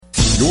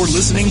You're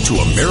listening to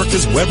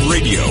America's Web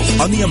Radio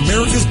on the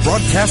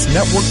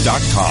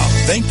AmericasBroadcastNetwork.com.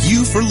 Thank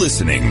you for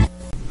listening.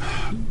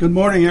 Good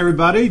morning,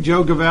 everybody.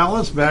 Joe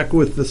Gavalis back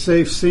with the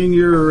Safe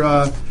Senior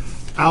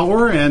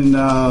Hour, and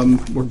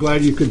we're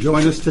glad you could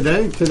join us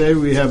today. Today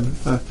we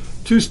have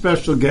two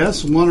special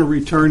guests, one a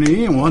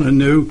returnee and one a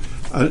new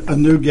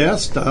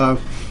guest. Our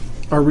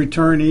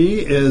returnee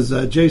is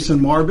Jason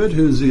Marbut,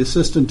 who's the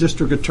Assistant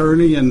District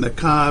Attorney in the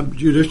Cobb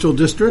Judicial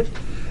District.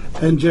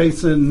 And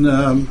Jason,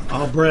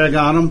 I'll brag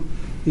on him.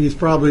 He's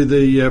probably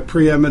the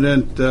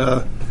preeminent,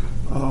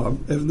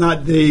 if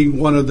not the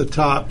one of the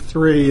top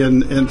three,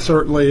 and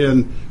certainly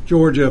in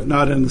Georgia, if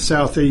not in the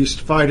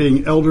Southeast,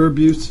 fighting elder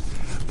abuse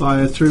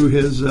through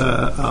his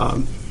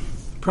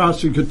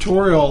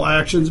prosecutorial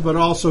actions, but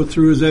also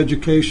through his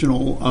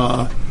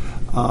educational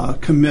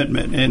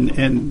commitment.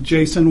 And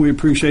Jason, we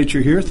appreciate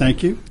you here.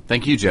 Thank you.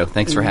 Thank you, Joe.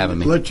 Thanks for having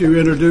me. Let you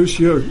introduce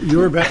your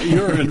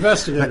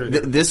investigator.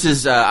 This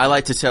is, I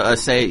like to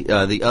say,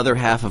 the other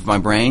half of my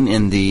brain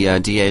in the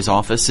DA's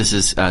office. This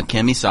is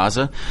Kim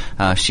Isaza.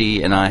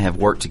 She and I have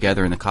worked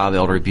together in the Cobb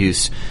Elder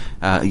Abuse,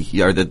 or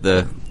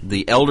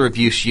the Elder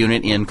Abuse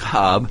Unit in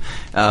Cobb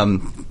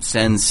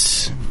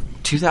since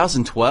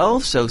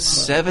 2012, so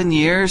 7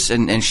 years,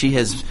 and she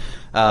has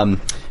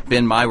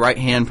been my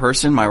right-hand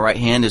person. My right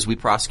hand as we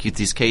prosecute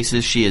these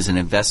cases. She is an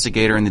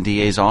investigator in the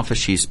DA's office.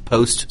 She's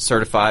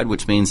post-certified,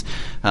 which means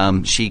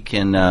she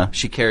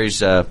carries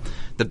the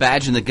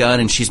badge and the gun,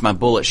 and she's my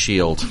bullet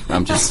shield.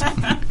 I'm just,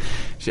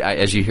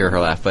 as you hear her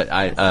laugh, but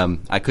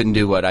I couldn't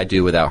do what I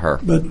do without her.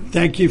 But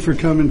thank you for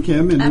coming,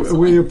 Kim, and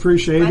we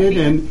appreciate it.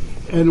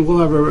 And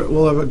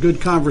we'll have a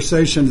good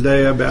conversation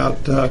today about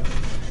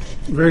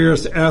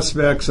various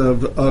aspects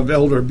of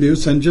elder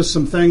abuse, and just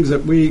some things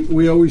that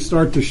we always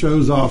start the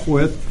shows off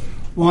with.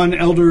 One,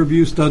 elder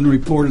abuse doesn't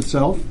report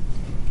itself.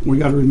 We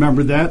got to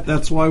remember that.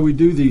 That's why we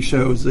do these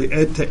shows,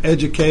 to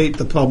educate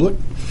the public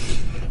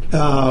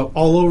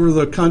all over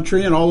the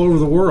country and all over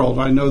the world.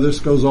 I know this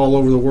goes all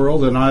over the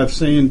world, and I've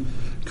seen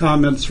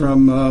comments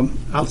from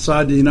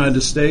outside the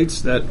United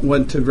States that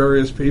went to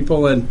various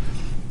people, and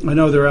I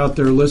know they're out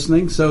there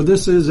listening. So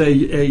this is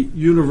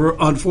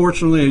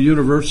unfortunately a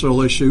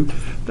universal issue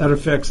that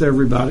affects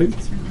everybody.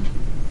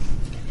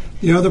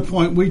 The other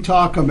point, we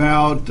talk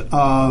about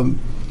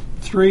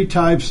three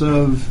types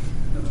of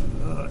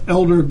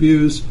elder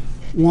abuse,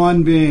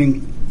 one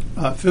being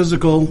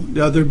physical,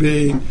 the other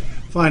being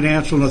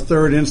financial, and the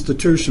third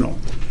institutional.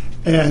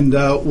 And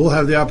we'll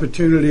have the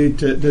opportunity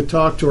to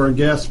talk to our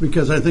guests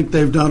because I think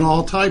they've done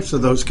all types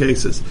of those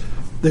cases.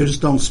 They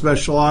just don't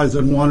specialize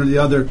in one or the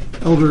other.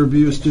 Elder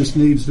abuse just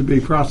needs to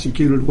be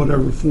prosecuted,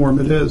 whatever form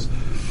it is.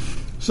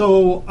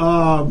 So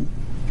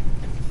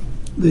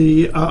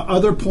the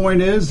other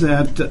point is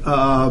that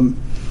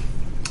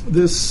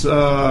this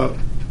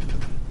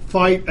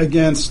fight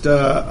against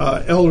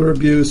elder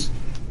abuse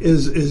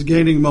is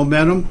gaining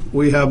momentum.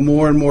 We have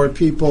more and more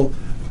people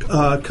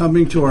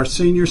coming to our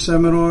senior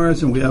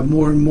seminars, and we have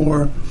more and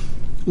more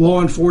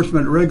law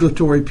enforcement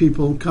regulatory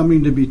people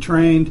coming to be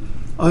trained.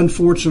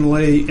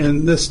 Unfortunately,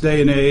 in this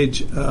day and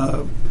age,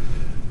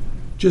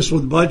 just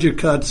with budget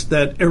cuts,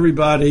 that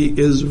everybody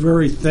is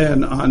very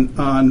thin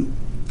on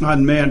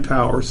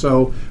manpower.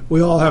 So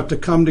we all have to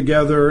come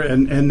together,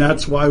 and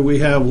that's why we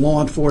have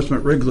law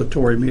enforcement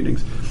regulatory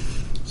meetings.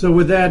 So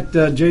with that,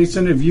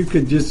 Jason, if you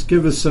could just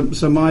give us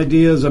some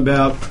ideas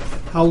about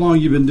how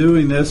long you've been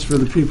doing this for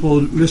the people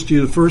who missed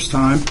you the first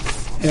time,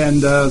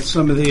 and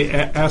some of the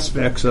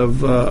aspects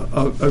of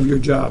your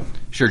job.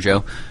 Sure,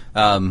 Joe.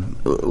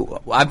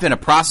 I've been a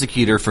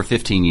prosecutor for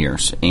 15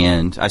 years,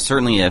 and I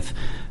certainly have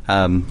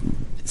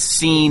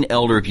seen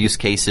elder abuse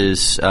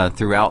cases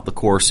throughout the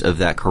course of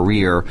that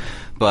career.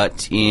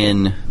 But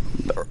in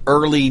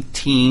early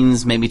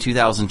teens, maybe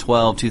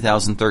 2012,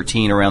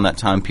 2013, around that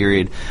time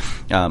period,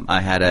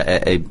 I had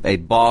a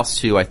boss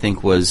who I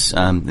think was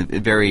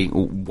very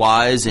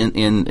wise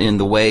in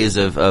the ways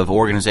of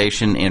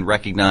organization, and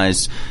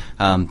recognized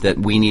that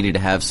we needed to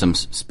have some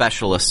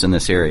specialists in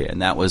this area.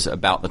 And that was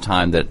about the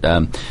time that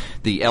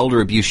the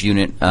Elder Abuse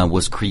Unit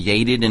was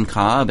created in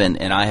Cobb,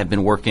 and I have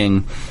been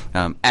working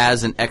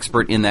as an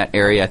expert in that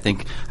area. I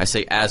think I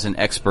say as an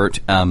expert.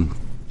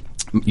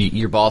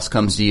 Your boss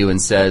comes to you and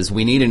says,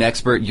 "We need an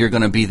expert. You're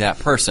going to be that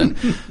person,"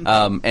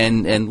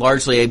 and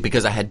largely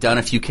because I had done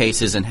a few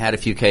cases and had a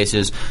few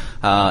cases,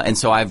 and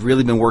so I've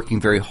really been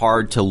working very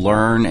hard to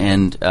learn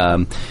and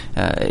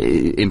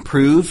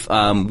improve.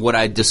 What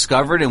I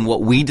discovered and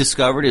what we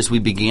discovered as we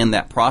began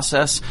that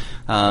process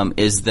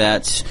is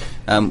that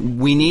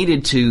we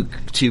needed to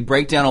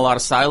break down a lot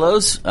of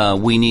silos.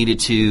 We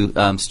needed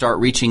to start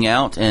reaching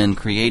out and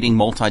creating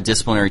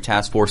multidisciplinary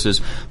task forces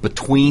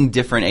between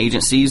different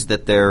agencies.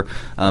 That there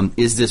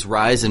is this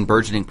rise and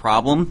burgeoning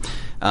problem.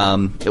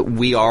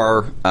 We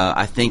are,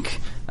 I think,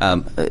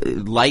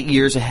 light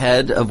years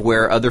ahead of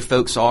where other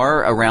folks are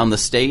around the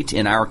state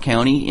in our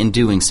county in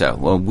doing so.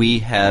 Well, we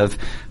have,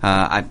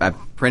 I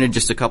printed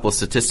just a couple of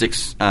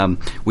statistics.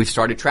 We've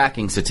started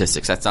tracking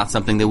statistics. That's not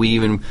something that we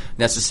even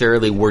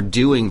necessarily were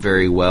doing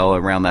very well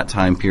around that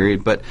time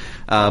period. But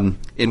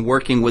in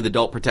working with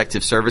Adult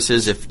Protective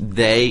Services, if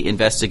they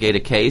investigate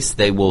a case,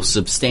 they will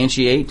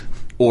substantiate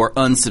or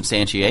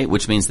unsubstantiate,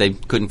 which means they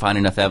couldn't find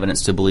enough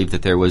evidence to believe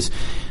that there was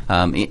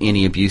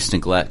any abuse,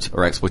 neglect,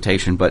 or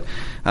exploitation. But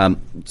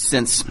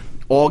since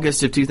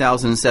August of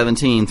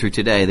 2017 through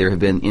today, there have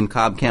been, in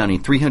Cobb County,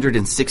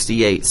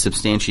 368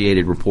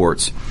 substantiated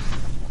reports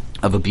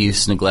of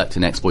abuse, neglect,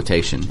 and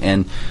exploitation.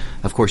 And,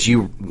 of course,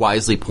 you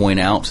wisely point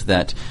out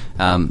that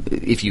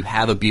if you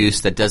have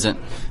abuse, that doesn't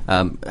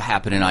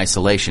happen in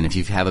isolation. If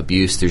you have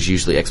abuse, there's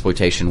usually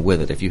exploitation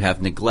with it. If you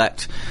have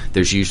neglect,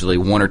 there's usually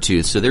one or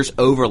two. So there's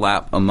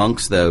overlap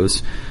amongst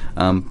those.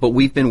 But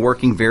we've been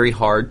working very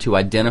hard to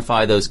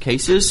identify those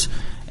cases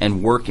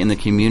and work in the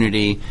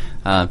community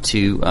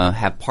to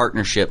have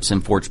partnerships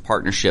and forge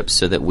partnerships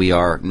so that we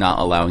are not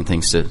allowing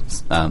things to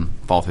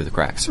fall through the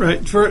cracks.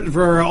 Right.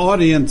 For our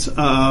audience,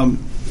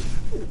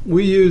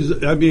 we use,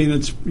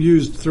 it's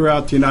used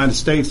throughout the United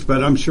States,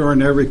 but I'm sure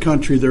in every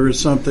country there is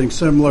something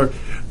similar.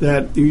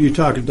 That you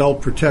talk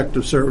Adult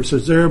Protective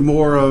Services. They're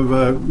more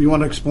of you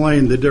want to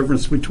explain the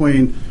difference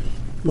between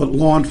what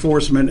law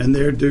enforcement and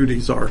their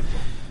duties are.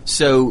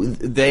 So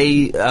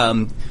they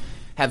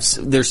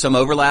there's some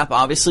overlap,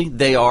 obviously.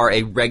 They are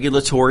a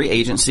regulatory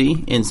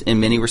agency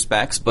in many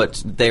respects,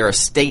 but they are a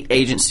state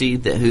agency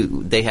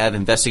who they have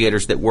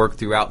investigators that work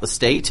throughout the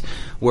state,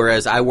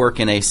 whereas I work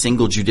in a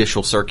single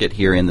judicial circuit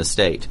here in the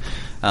state.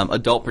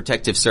 Adult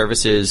Protective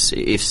Services,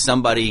 if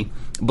somebody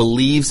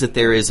believes that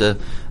there is a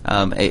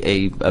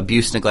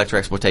abuse, neglect, or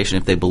exploitation,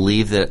 if they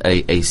believe that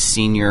a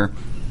senior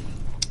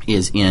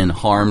is in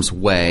harm's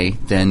way,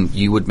 then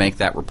you would make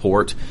that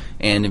report.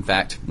 And, in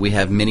fact, we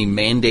have many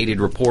mandated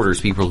reporters,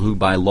 people who,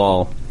 by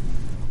law,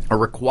 are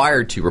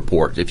required to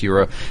report. If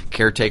you're a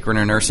caretaker in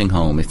a nursing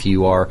home, if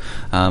you are,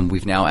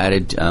 we've now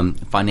added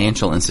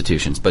financial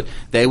institutions, but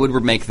they would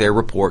make their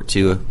report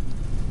to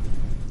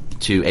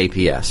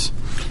APS.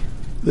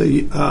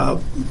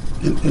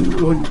 And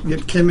we'll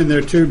get Kim in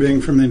there, too,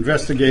 being from the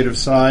investigative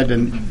side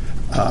and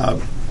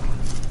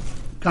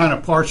kind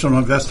of partial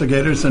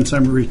investigator since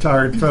I'm a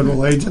retired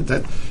federal agent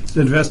that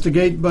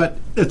investigate, but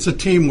it's a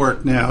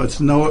teamwork now.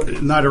 It's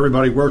not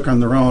everybody work on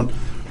their own.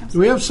 Do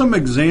we have some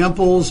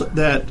examples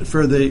that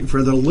for the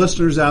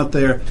listeners out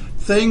there,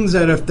 things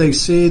that if they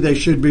see they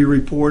should be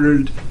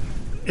reported?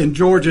 In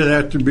Georgia,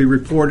 that have to be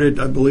reported,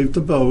 I believe,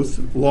 to both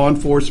law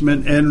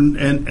enforcement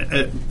and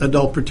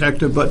adult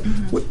protective. But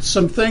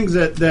some things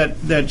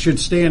that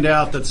should stand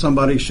out that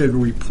somebody should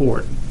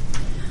report.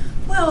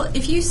 Well,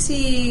 if you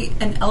see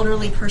an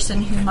elderly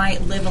person who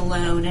might live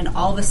alone and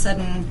all of a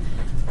sudden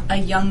a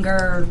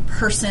younger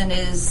person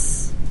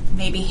is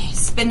maybe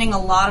spending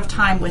a lot of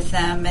time with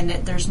them and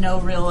there's no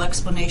real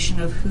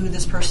explanation of who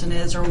this person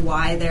is or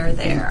why they're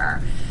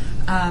there.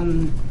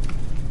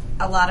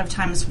 A lot of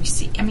times we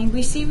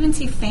even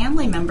see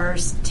family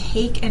members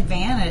take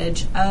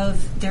advantage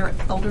of their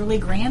elderly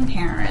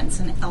grandparents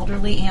and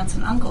elderly aunts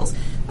and uncles.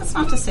 That's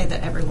not to say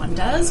that everyone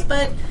does,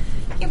 but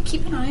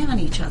keep an eye on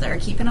each other,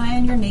 keep an eye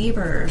on your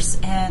neighbors,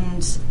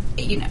 and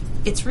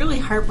it's really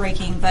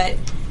heartbreaking, but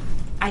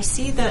I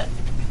see that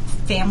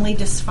family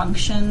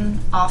dysfunction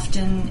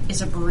often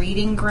is a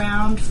breeding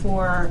ground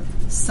for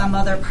some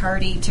other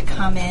party to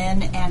come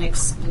in and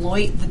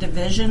exploit the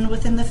division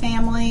within the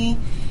family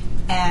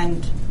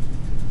and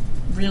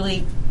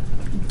really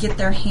get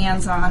their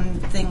hands on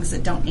things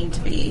that don't need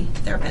to be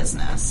their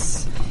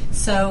business.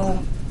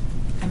 So,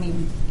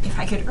 if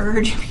I could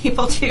urge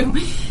people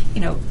to,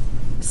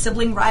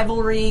 sibling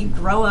rivalry,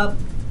 grow up,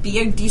 be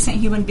a decent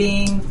human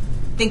being,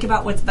 think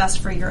about what's best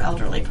for your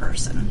elderly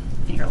person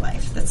in your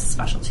life that's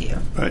special to you.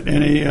 Right.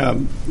 Any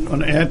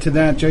want to add to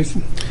that,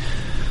 Jason?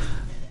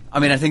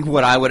 I think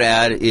what I would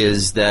add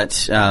is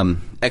that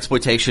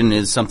exploitation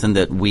is something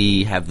that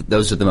we have.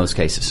 Those are the most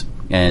cases.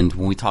 And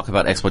when we talk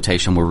about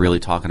exploitation, we're really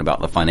talking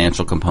about the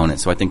financial component.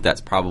 So I think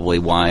that's probably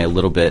why a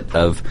little bit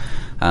of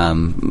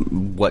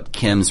what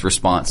Kim's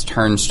response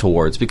turns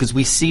towards, because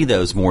we see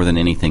those more than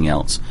anything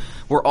else.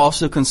 We're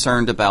also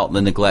concerned about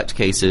the neglect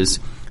cases.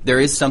 There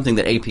is something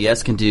that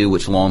APS can do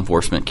which law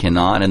enforcement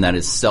cannot, and that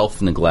is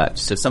self-neglect.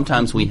 So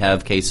sometimes we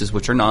have cases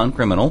which are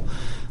non-criminal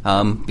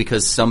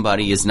because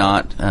somebody is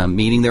not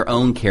meeting their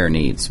own care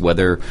needs,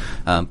 whether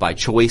by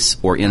choice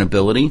or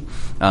inability.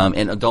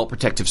 And Adult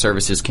Protective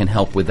Services can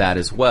help with that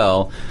as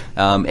well.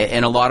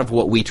 And a lot of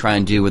what we try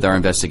and do with our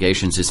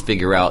investigations is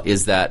figure out,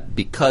 is that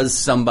because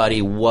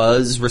somebody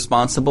was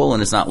responsible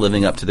and is not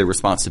living up to their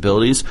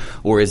responsibilities,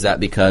 or is that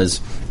because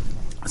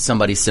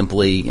somebody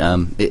simply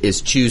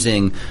is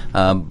choosing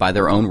by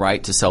their own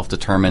right to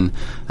self-determine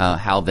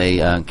how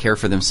they care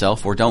for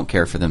themselves or don't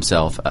care for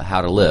themselves,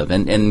 how to live.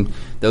 And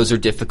those are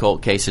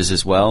difficult cases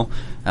as well.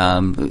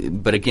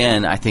 But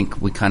again, I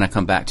think we kind of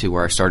come back to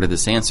where I started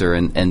this answer.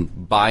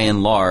 And by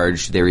and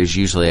large, there is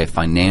usually a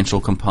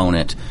financial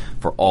component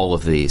for all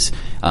of these.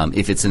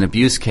 If it's an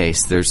abuse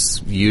case,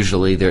 there's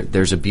usually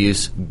there's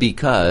abuse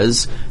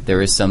because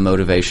there is some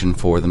motivation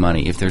for the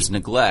money. If there's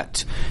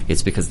neglect,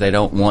 it's because they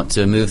don't want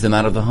to move them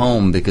out of the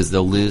home because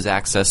they'll lose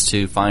access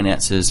to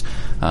finances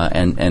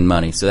and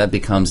money. So that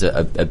becomes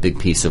a big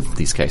piece of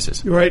these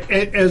cases. Right.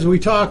 As we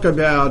talk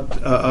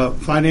about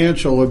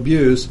financial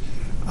abuse,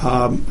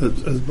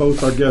 as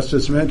both our guests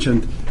just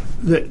mentioned,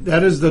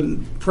 that is the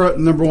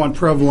number one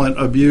prevalent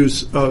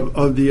abuse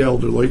of the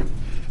elderly.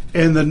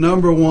 And the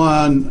number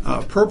one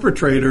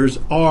perpetrators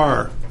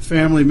are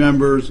family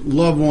members,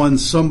 loved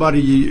ones, somebody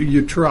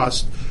you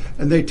trust,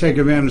 and they take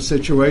advantage of the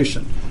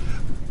situation.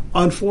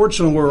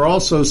 Unfortunately, we're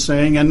also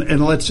saying,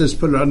 and let's just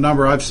put a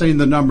number, I've seen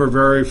the number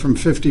vary from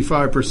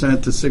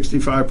 55% to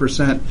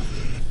 65%.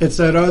 It's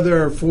that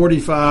other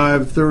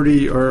 45,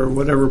 30, or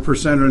whatever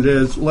percent it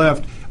is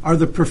left are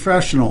the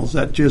professionals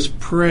that just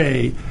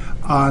prey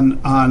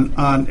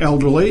on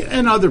elderly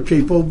and other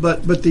people,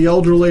 but the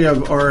elderly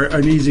are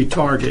an easy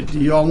target. Do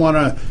you all want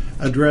to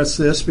address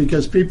this?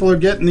 Because people are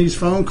getting these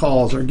phone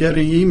calls or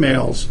getting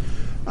emails,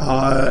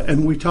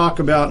 and we talk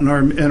about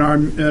in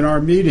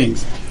our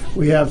meetings.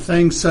 We have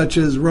things such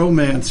as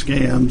romance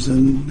scams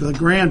and the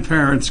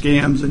grandparent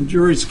scams and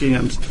jury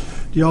scams.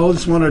 Do you all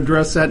just want to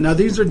address that? Now,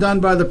 these are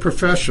done by the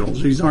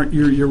professionals. These aren't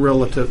your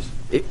relatives.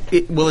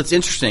 Well, it's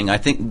interesting. I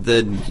think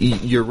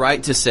you're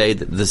right to say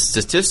that the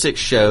statistics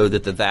show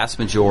that the vast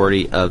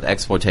majority of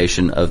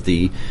exploitation of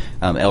the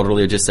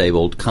elderly or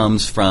disabled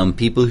comes from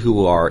people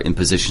who are in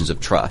positions of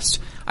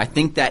trust. I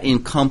think that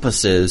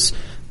encompasses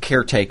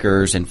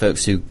caretakers and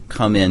folks who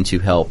come in to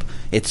help.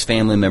 It's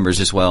family members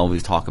as well, we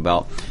talk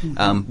about.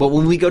 But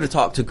when we go to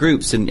talk to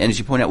groups, and as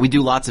you point out, we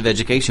do lots of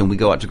education. We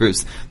go out to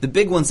groups. The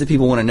big ones that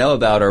people want to know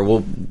about are,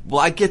 well,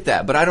 I get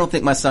that, but I don't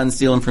think my son's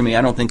stealing from me.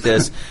 I don't think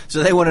this.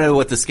 So they want to know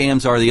what the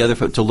scams are, the other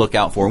folk to look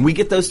out for. And we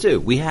get those too.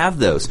 We have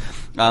those.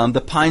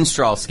 The pine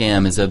straw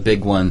scam is a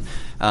big one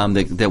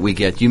that we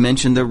get. You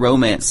mentioned the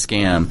romance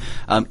scam.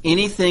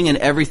 Anything and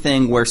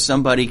everything where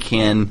somebody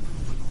can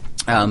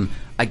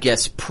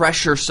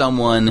pressure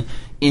someone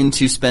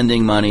into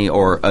spending money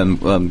or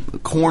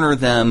corner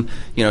them.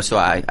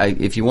 So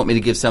if you want me to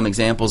give some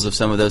exampple of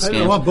some of those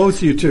scams. I want both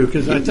of you to,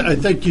 because I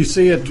think you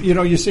see it.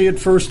 You see it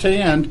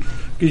firsthand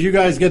because you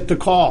guys get the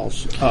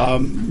calls. Go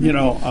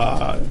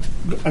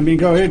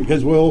ahead,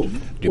 because we'll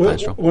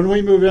when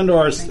we move into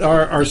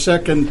our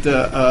second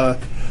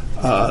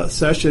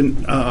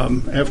session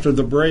after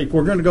the break,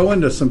 we're going to go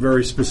into some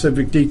very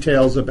specific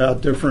details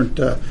about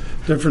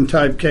different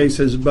type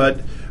cases, but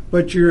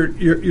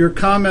your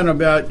comment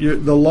about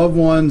the loved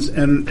ones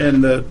and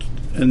the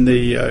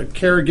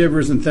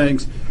caregivers and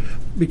things,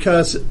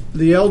 because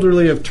the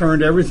elderly have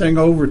turned everything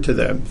over to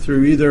them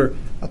through either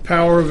a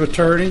power of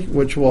attorney,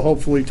 which we'll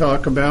hopefully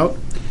talk about,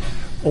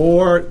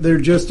 or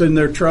they're just in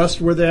their trust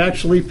where they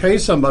actually pay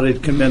somebody to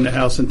come in the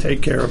house and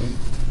take care of them.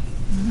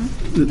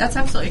 Mm-hmm. That's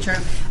absolutely true.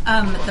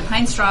 The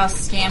pine straw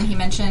scam he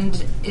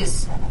mentioned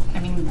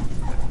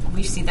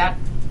we see that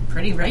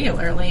pretty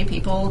regularly.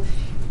 People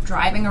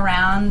driving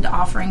around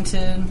offering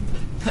to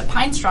put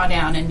pine straw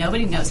down, and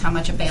nobody knows how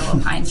much a bale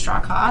of pine straw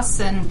costs,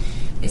 and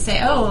they say,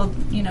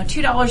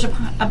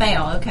 $2 a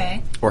bale,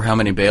 okay? Or how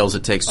many bales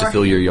it takes to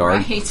fill your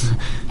yard. Right.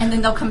 And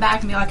then they'll come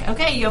back and be like,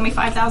 okay, you owe me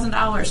 $5,000. And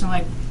I'm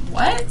like,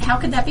 what? How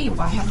could that be?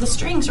 Well, I have the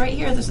strings right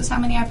here. This is how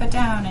many I put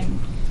down,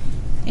 and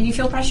you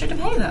feel pressure to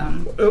pay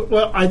them.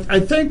 Well, I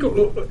think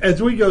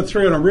as we go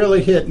through, and it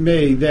really hit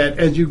me, that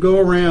as you go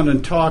around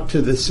and talk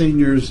to the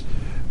seniors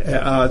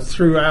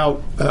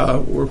throughout,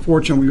 we're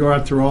fortunate we go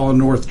out through all of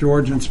North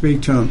Georgia and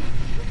speak to them.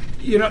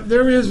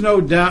 There is no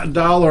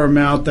dollar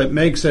amount that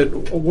makes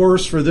it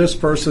worse for this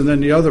person than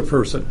the other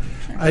person.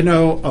 Sure. I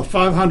know a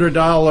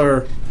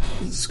 $500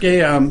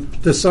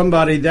 scam to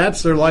somebody,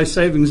 that's their life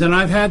savings, and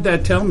I've had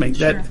that tell me,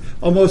 that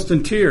almost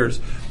in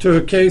tears, to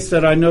a case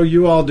that I know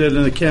you all did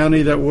in the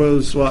county that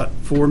was,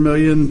 $4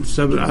 million,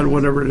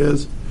 whatever it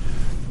is.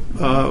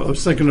 I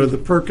was thinking of the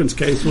Perkins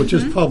case, which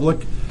is public.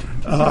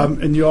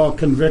 And you all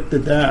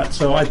convicted that.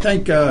 So I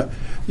think,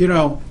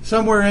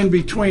 somewhere in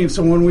between.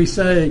 So when we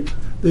say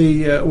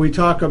we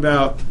talk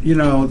about,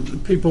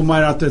 people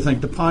might out there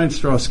think the pine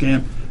straw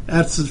scam,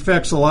 that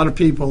affects a lot of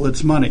people.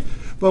 It's money.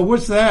 But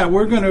with that,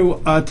 we're going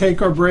to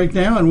take our break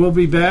now, and we'll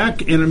be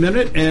back in a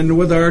minute and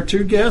with our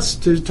two guests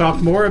to talk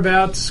more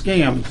about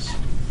scams.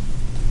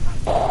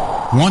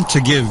 Want to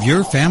give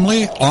your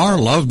family or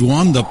loved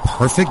one the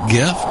perfect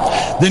gift?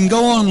 Then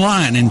go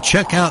online and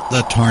check out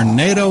the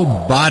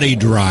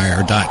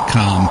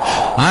TornadoBodyDryer.com.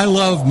 I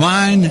love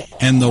mine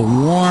and the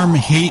warm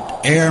heat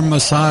air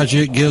massage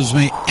it gives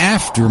me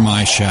after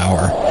my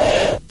shower.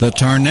 The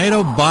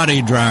Tornado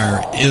Body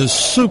Dryer is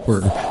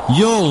super.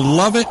 You'll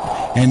love it,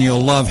 and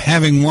you'll love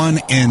having one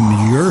in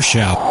your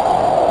shower.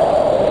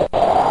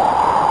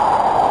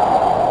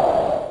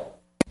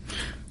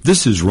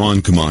 This is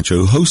Ron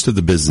Camacho, host of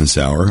the Business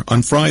Hour,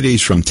 on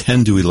Fridays from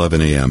 10 to 11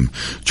 a.m.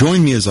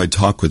 Join me as I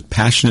talk with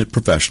passionate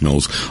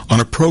professionals on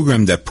a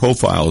program that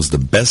profiles the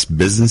best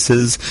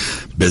businesses,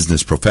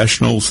 business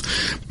professionals,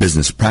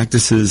 business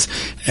practices,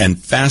 and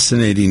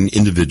fascinating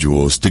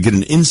individuals to get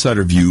an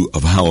insider view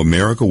of how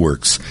America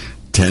works.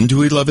 10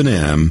 to 11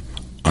 a.m.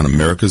 on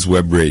America's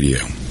Web Radio.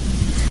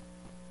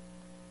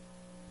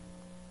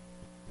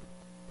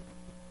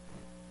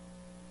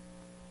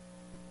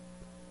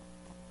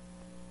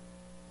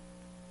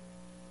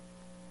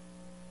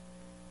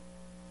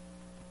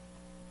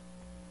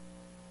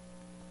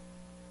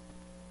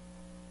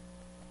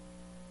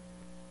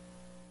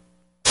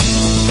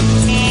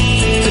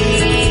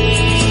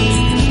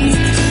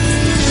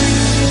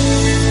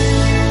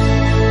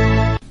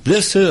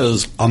 This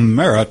is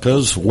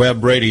America's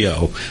Web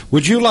Radio.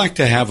 Would you like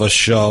to have a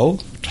show,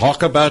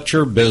 talk about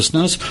your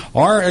business,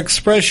 or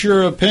express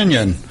your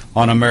opinion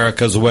on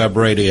America's Web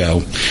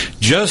Radio?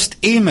 Just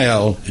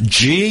email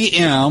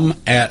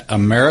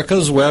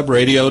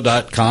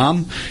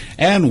gm@americaswebradio.com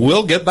and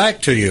we'll get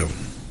back to you.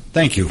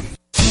 Thank you.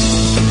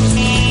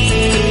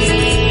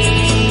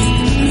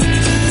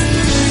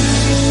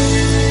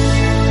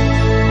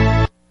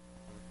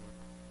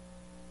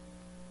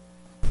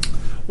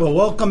 Well,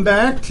 welcome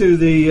back to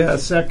the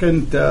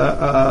second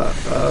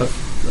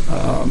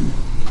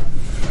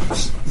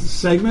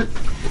segment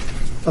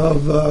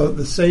of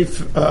the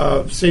Safe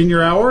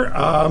Senior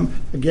Hour.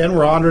 Again,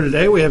 we're honored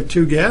today. We have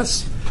two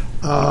guests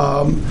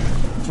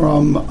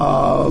from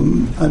a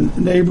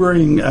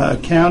neighboring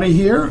county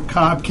here,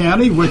 Cobb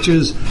County, which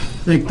is, I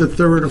think, the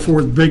third or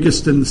fourth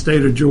biggest in the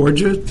state of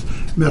Georgia,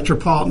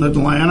 metropolitan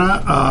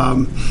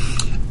Atlanta.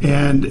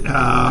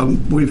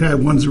 And we've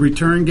had one's a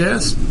return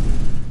guest,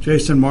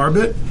 Jason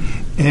Marbut,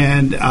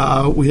 and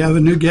we have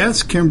a new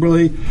guest,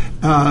 Kimberly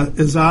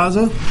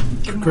Izaza,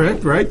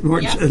 correct, right?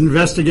 Yeah.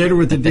 Investigator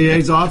with the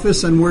DA's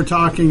office, and we're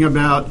talking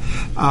about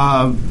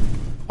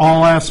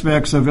all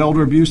aspects of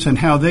elder abuse and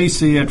how they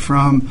see it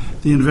from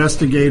the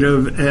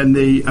investigative and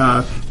the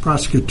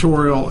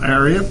prosecutorial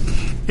area.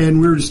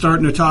 And we're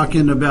starting to talk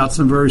about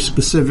some very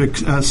specific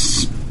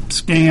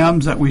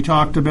scams that we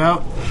talked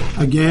about.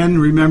 Again,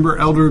 remember,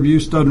 elder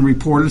abuse doesn't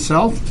report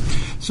itself.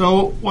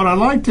 So what I'd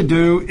like to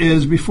do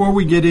is, before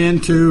we get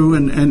into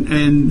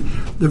and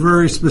the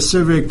very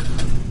specific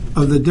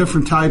of the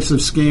different types of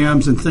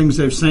scams and things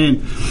they've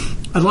seen,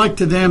 I'd like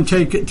to them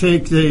take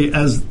the,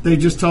 as they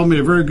just told me,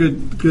 a very good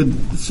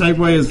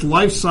segue is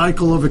life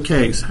cycle of a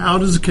case. How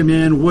does it come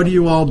in? What do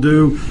you all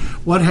do?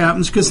 What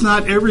happens? Because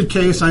not every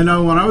case, I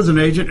know when I was an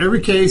agent,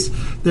 every case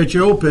that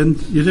you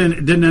opened, you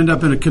didn't end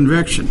up in a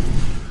conviction.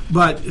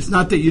 But it's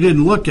not that you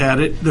didn't look at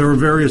it. There were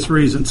various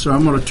reasons. So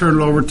I'm going to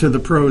turn it over to the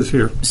pros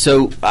here.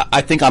 So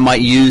I think I might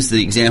use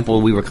the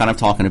example we were kind of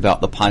talking about,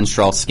 the pine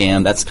straw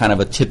scam. That's kind of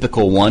a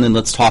typical one, and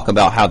let's talk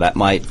about how that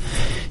might,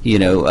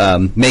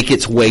 make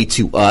its way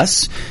to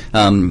us.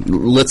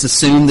 Let's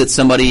assume that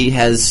somebody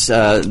has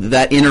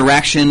that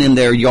interaction in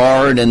their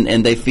yard,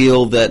 and they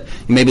feel that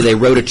maybe they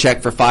wrote a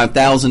check for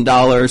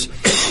 $5,000.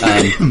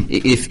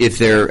 If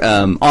they're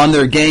on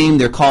their game,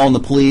 they're calling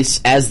the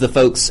police as the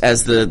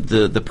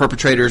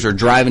perpetrators are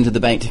driving to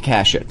the bank to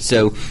cash it.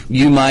 So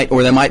they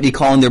might be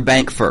calling their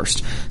bank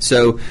first.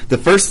 So the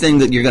first thing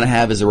that you're going to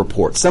have is a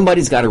report.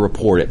 Somebody's got to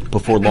report it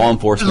before law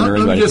enforcement or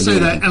anybody can do it. Let me just say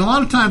that. And a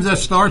lot of times that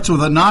starts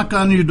with a knock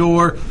on your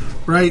door,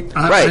 right?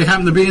 I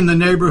happen to be in the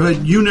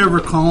neighborhood. You never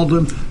called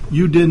them.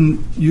 You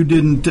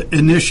didn't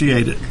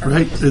initiate it,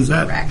 right? Is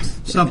that correct?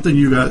 Something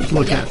you guys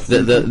look at?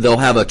 They'll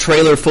have a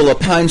trailer full of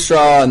pine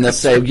straw, and they'll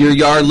say your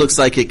yard looks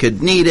like it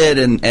could need it,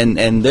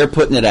 and they're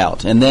putting it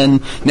out. And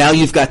then now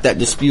you've got that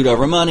dispute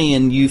over money,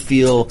 and you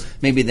feel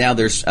maybe now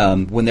there's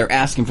when they're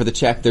asking for the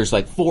check, there's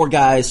like 4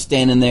 guys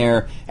standing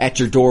there at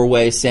your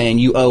doorway saying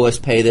you owe us,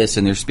 pay this,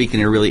 and they're speaking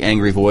in a really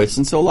angry voice.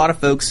 And so a lot of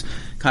folks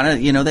kind of,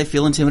 they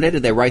feel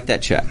intimidated. They write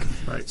that check.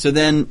 Right. So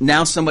then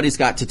now somebody's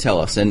got to tell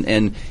us. And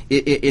in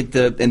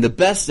the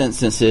best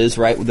instances,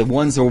 right, the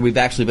ones where we've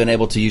actually been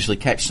able to usually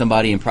catch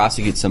somebody and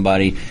prosecute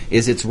somebody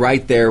is it's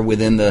right there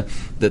within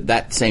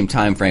that same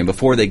time frame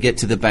before they get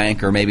to the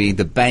bank, or maybe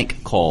the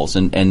bank calls.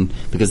 And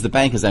because the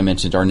bank, as I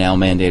mentioned, are now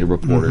mandated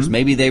reporters. Mm-hmm.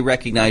 Maybe they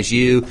recognize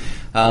you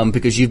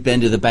because you've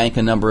been to the bank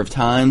a number of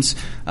times.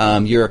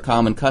 You're a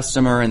common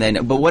customer,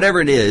 and but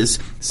whatever it is,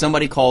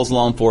 somebody calls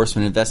law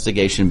enforcement,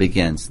 investigation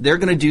begins. They're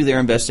going to do their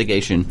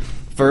investigation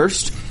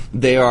first.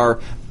 They are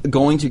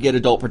going to get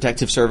Adult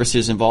Protective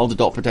Services involved.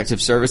 Adult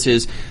Protective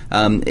Services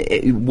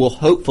will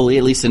hopefully,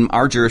 at least in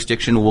our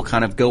jurisdiction, will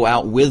kind of go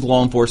out with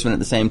law enforcement at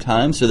the same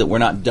time so that we're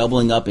not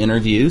doubling up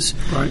interviews.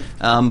 Right.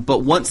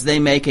 But once they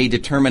make a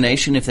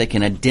determination, if they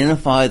can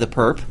identify the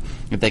perp,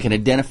 if they can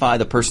identify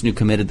the person who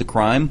committed the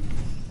crime,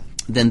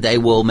 then they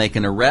will make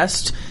an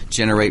arrest,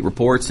 generate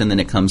reports, and then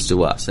it comes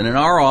to us. And in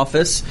our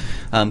office,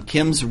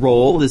 Kim's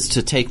role is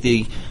to take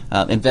the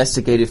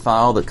investigative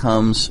file that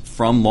comes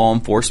from law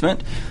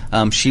enforcement.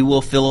 She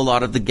will fill a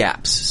lot of the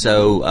gaps.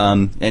 So,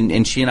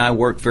 and she and I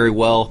work very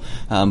well.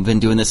 Been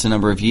doing this a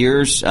number of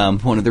years.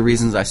 One of the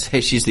reasons I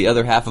say she's the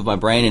other half of my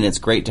brain, and it's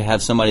great to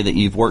have somebody that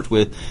you've worked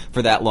with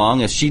for that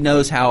long, is she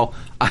knows how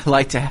I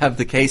like to have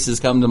the cases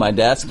come to my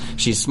desk.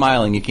 She's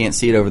smiling. You can't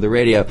see it over the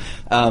radio.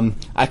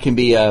 I can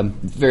be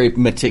very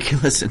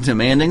meticulous and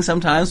demanding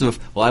sometimes with,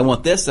 well, I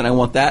want this and I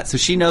want that. So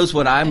she knows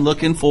what I'm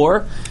looking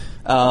for.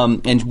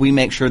 And we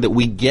make sure that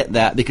we get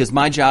that, because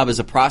my job as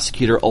a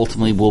prosecutor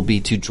ultimately will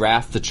be to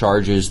draft the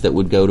charges that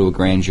would go to a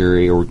grand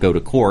jury or go to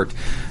court,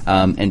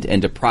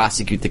 and to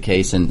prosecute the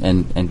case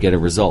and get a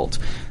result.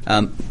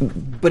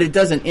 But it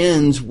doesn't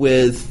end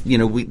with,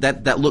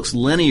 that looks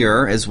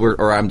linear as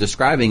I'm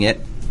describing it.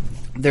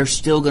 There's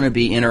still going to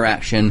be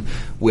interaction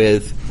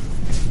with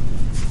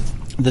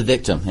the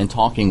victim and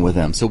talking with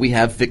them. So we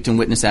have victim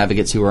witness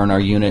advocates who are in our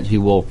unit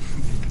who will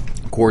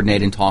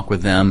coordinate and talk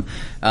with them.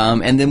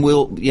 And then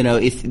we'll,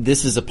 if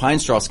this is a pine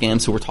straw scam,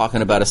 so we're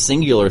talking about a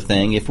singular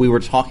thing. If we were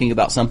talking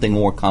about something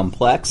more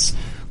complex,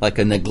 like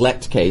a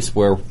neglect case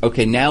where,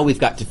 okay, now we've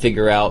got to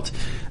figure out,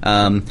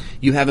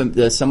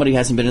 somebody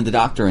hasn't been to the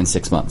doctor in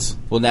 6 months.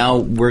 Well, now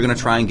we're going to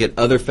try and get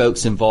other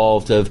folks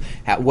involved of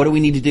what do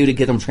we need to do to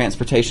get them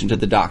transportation to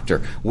the doctor?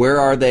 Where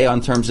are they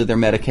on terms of their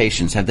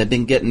medications? Have they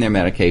been getting their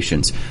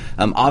medications?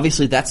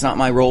 Obviously, that's not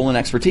my role and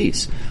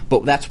expertise,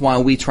 but that's why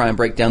we try and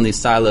break down these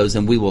silos,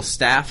 and we will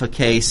staff a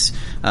case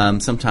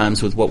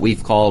sometimes with what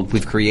we've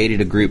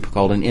created a group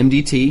called an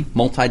MDT,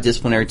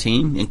 multidisciplinary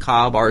team. In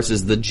Cobb, ours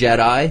is the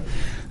JEDI,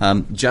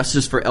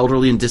 Justice for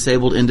Elderly and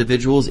Disabled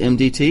Individuals,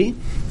 MDT.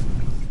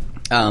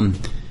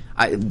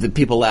 The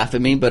people laugh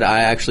at me, but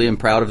I actually am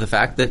proud of the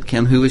fact that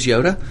Kim, who is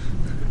Yoda?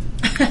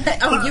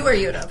 Oh, you are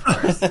Yoda, of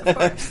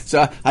course.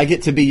 So I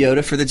get to be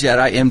Yoda for the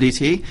JEDI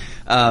MDT.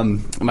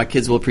 My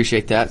kids will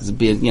appreciate that,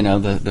 being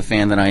the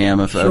fan that I am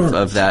of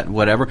that,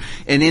 whatever.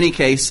 In any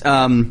case,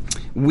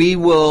 we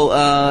will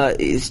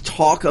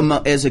talk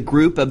as a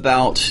group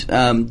about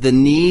the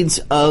needs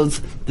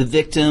of the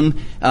victim.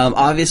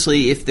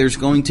 Obviously, if there's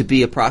going to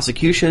be a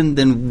prosecution,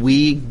 then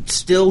we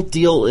still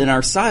deal in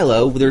our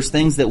silo. There's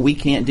things that we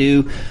can't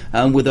do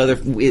with other.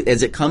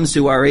 As it comes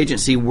to our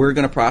agency, we're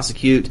going to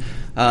prosecute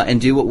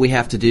and do what we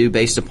have to do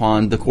based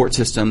upon the court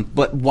system.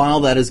 But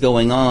while that is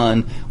going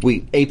on,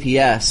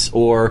 APS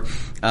or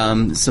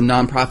some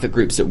nonprofit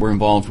groups that we're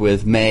involved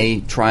with may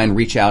try and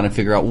reach out and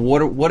figure out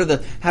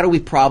how do we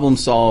problem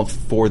solve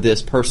for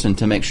this person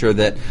to make sure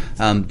that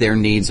their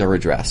needs are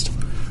addressed.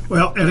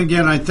 Well, and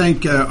again, I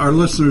think our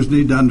listeners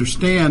need to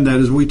understand that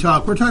as we're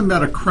talking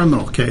about a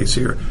criminal case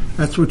here.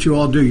 That's what you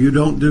all do. You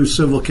don't do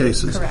civil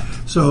cases.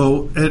 Correct.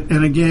 So,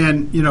 and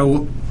again,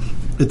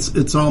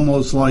 it's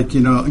almost like,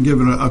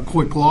 giving a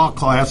quick law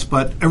class,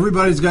 but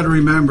everybody's got to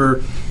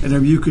remember, and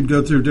if you could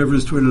go through the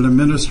difference between an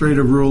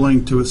administrative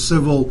ruling to a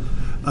civil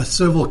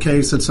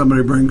case that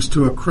somebody brings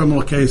to a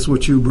criminal case,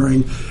 which you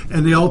bring,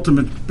 and the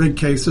ultimate big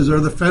cases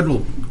are the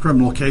federal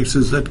criminal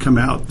cases that come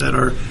out that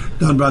are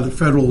done by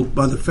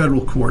the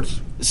federal courts.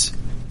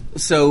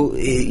 So,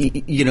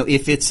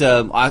 if it's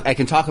I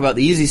can talk about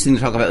the easiest thing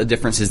to talk about the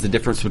difference is the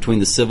difference between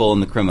the civil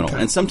and the criminal.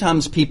 Okay. And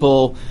sometimes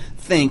people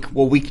think,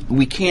 well, we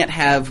can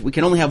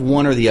only have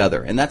one or the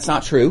other, and that's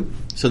not true.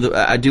 So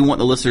I do want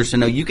the listeners to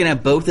know you can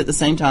have both at the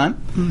same time.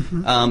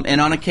 Mm-hmm.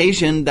 And on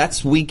occasion,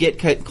 we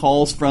get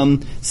calls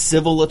from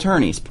civil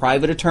attorneys,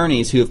 private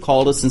attorneys who have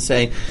called us and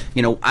say,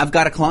 I've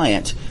got a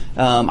client.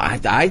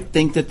 I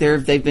think that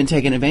they've been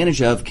taken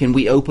advantage of. Can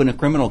we open a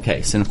criminal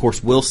case? And of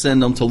course, we'll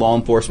send them to law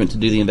enforcement to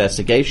do the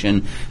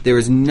investigation. There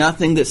is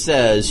nothing that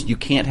says you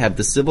can't have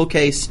the civil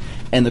case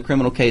and the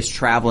criminal case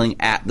traveling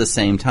at the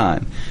same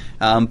time.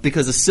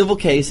 Because a civil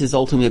case is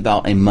ultimately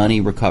about a money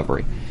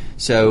recovery.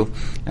 So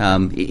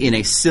in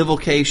a civil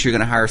case, you're going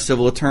to hire a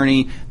civil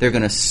attorney. They're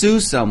going to sue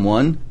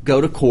someone,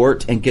 go to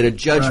court, and get a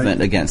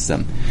judgment against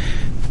them.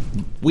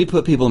 We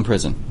put people in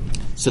prison.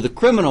 So the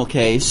criminal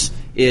case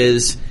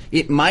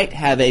it might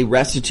have a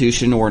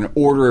restitution or an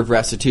order of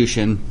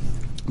restitution,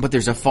 but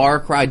there's a far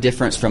cry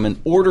difference from an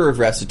order of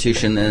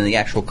restitution and the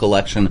actual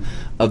collection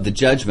of the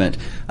judgment.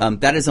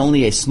 That is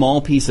only a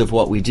small piece of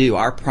what we do.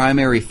 Our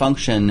primary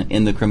function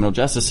in the criminal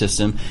justice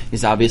system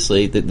is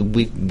obviously that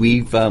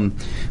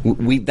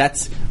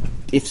that's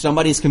if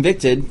somebody's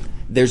convicted,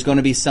 there's going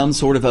to be some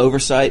sort of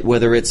oversight,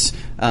 whether it's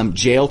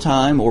jail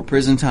time or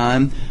prison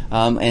time,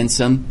 and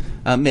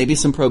maybe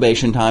some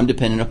probation time,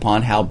 depending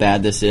upon how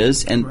bad this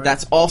is. And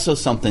that's also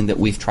something that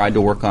we've tried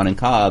to work on in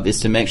Cobb,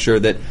 is to make sure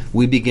that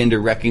we begin to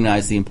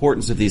recognize the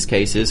importance of these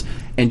cases.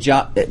 And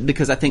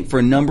because I think for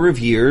a number of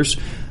years,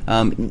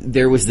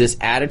 there was this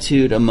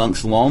attitude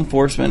amongst law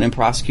enforcement and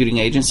prosecuting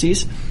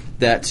agencies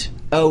that,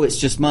 it's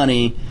just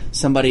money.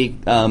 Somebody,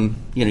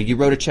 you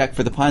wrote a check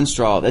for the pine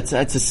straw. That's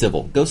a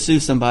civil. Go sue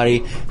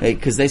somebody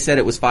because they said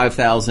it was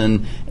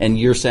 $5,000 and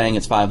you're saying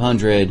it's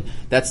 $500.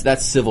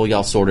 That's civil.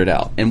 Y'all sort it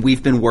out. And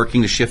we've been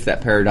working to shift that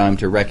paradigm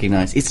to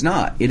recognize it's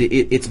not.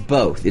 It's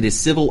both. It is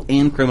civil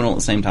and criminal at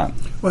the same time.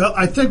 Well,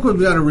 I think we've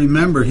got to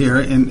remember here,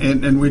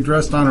 and we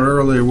addressed on it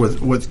earlier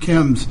with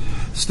Kim's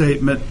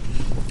statement,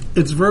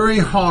 it's very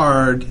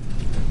hard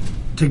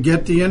to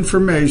get the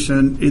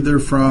information either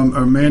from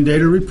a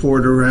mandated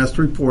reporter or asked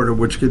reporter,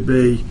 which could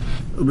be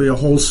a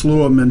whole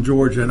slew of them in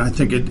Georgia, and I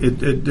think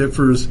it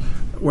differs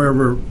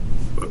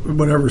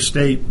whatever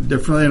state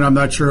differently, and I'm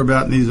not sure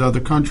about in these other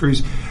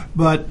countries,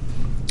 but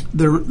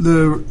the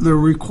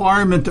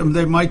requirement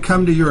they might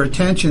come to your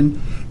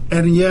attention,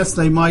 and yes,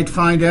 they might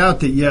find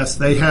out that yes,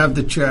 they have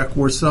the check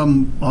where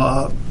some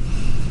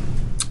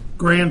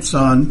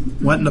grandson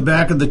went in the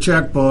back of the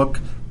checkbook,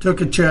 took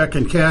a check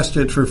and cashed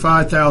it for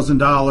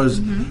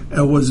 $5,000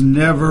 and was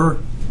never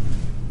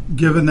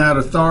given that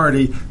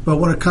authority. But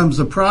when it comes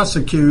to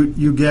prosecute,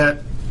 you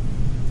get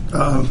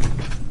the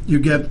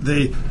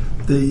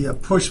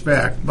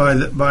pushback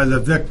by the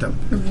victim.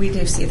 We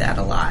do see that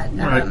a lot.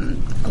 Right.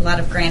 A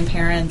lot of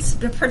grandparents,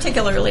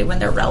 particularly when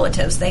they're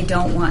relatives, they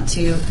don't want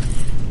to,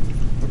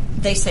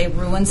 they say,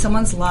 ruin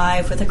someone's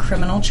life with a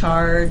criminal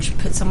charge,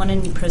 put someone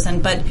in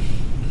prison.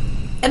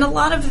 And a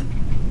lot of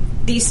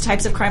these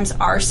types of crimes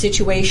are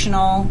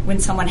situational when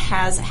someone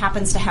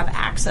happens to have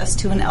access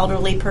to an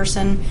elderly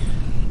person,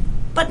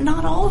 but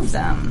not all of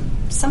them.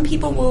 Some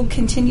people will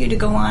continue to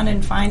go on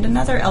and find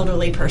another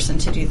elderly person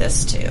to do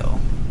this to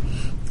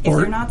if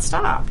they're not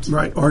stopped.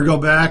 Right, or go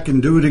back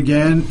and do it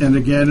again and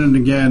again and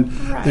again.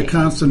 Right. The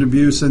constant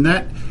abuse, and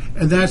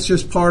that's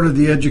just part of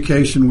the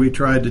education we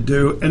tried to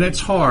do, and it's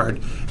hard.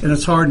 And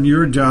it's hard in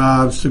your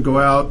jobs to go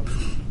out.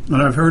 And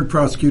I've heard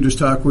prosecutors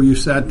talk where you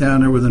sat down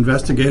there with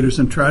investigators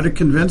and try to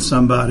convince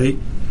somebody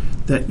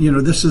that,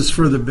 this is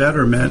for the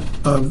betterment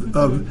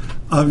of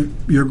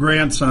your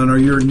grandson or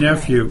your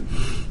nephew.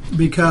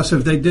 Because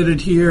if they did it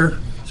here,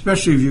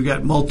 especially if you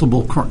get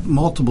multiple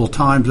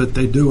times that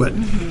they do it.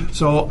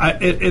 So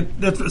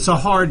it's a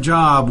hard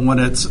job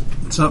when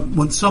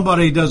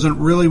somebody doesn't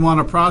really want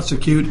to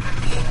prosecute.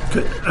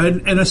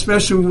 And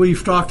especially when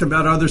we've talked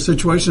about other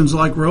situations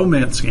like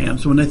romance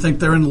scams, when they think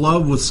they're in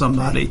love with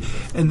somebody.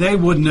 And they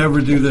would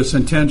never do this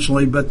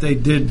intentionally, but they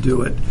did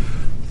do it.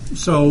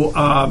 So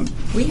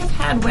we have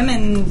had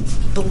women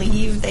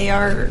believe they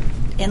are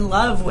in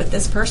love with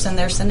this person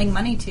they're sending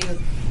money to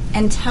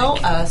and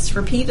tell us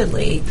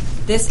repeatedly,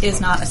 this is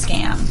not a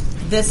scam.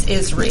 This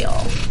is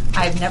real.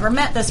 I've never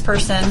met this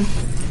person.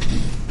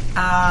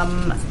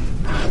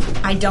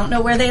 I don't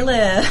know where they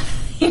live.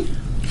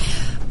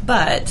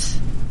 But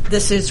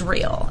this is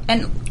real,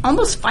 and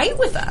almost fight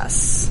with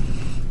us.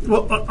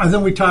 Well, I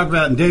think we talk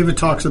about, and David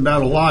talks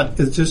about a lot,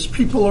 it's just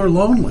people are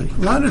lonely.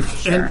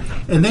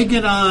 And they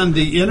get on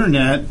the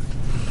internet,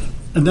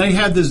 and they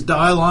have this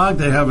dialogue,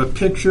 they have a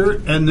picture,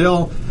 and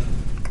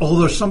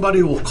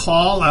somebody will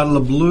call out of the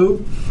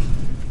blue,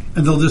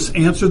 and they'll just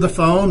answer the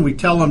phone. We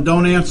tell them,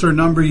 don't answer a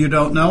number you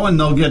don't know, and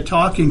they'll get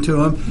talking to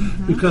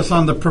them, because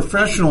on the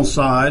professional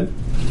side,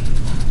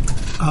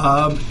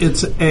 they're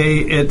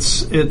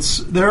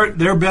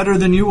better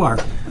than you are.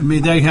 I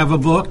mean, they have a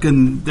book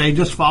and they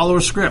just follow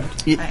a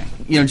script.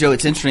 Joe,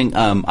 it's interesting.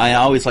 I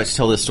always like to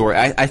tell this story.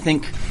 I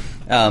think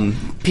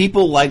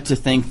people like to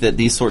think that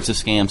these sorts of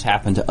scams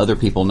happen to other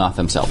people, not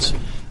themselves.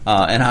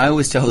 And I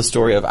always tell the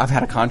story of I've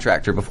had a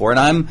contractor before,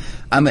 and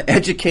I'm an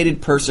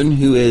educated person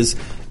who is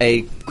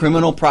a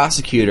criminal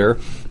prosecutor,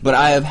 but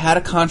I have had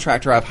a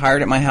contractor I've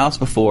hired at my house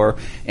before,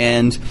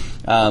 and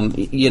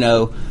we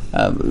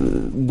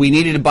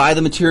needed to buy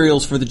the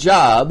materials for the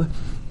job,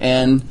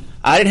 and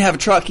I didn't have a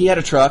truck. He had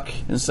a truck.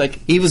 And it's like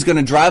he was going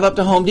to drive up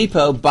to Home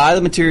Depot, buy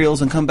the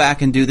materials, and come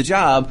back and do the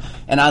job.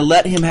 And I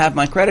let him have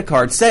my credit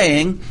card,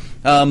 saying,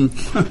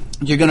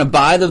 "You're going to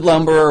buy the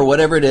lumber or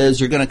whatever it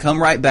is. You're going to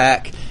come right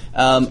back."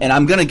 And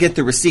I'm going to get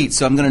the receipt,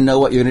 so I'm going to know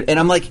what you're going to... And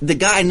I'm like, the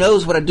guy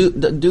knows what I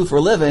do for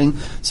a living,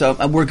 so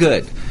we're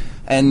good.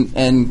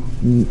 And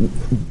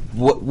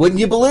wouldn't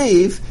you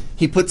believe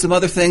he put some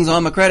other things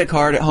on my credit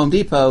card at Home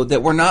Depot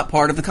that were not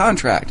part of the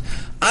contract.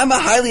 I'm a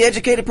highly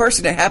educated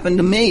person. It happened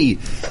to me.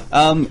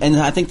 And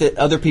I think that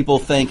other people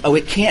think,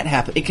 it can't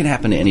happen. It can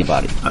happen to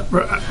anybody.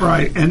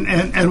 Right.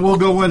 And we'll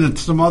go into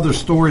some other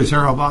stories here.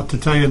 I'm about to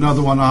tell you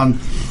another one on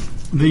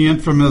the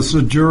infamous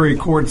jury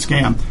court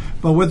scam.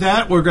 But with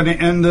that, we're going to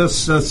end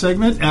this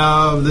segment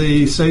of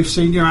the Safe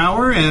Senior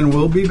Hour, and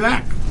we'll be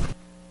back.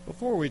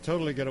 Before we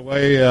totally get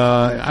away,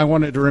 I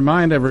wanted to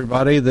remind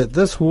everybody that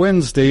this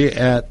Wednesday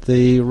at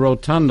the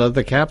Rotunda,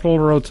 the Capitol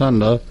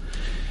Rotunda,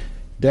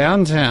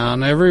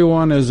 downtown,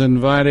 everyone is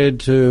invited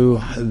to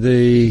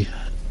the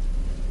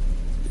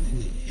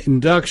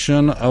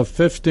induction of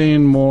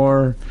 15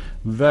 more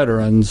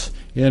veterans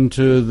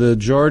into the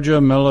Georgia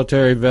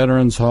Military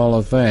Veterans Hall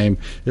of Fame.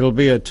 It'll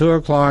be at 2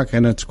 o'clock,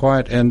 and it's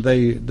quiet, and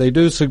they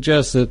do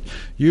suggest that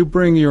you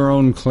bring your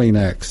own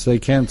Kleenex. They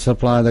can't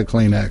supply the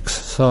Kleenex.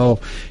 So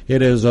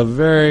it is a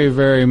very,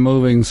 very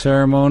moving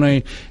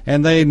ceremony,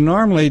 and they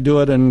normally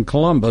do it in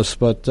Columbus,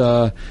 but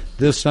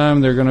this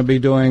time they're going to be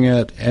doing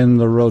it in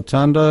the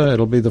Rotunda.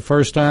 It'll be the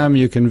first time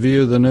you can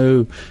view the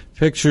new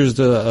pictures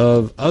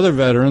of other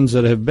veterans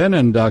that have been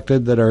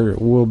inducted that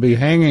will be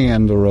hanging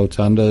in the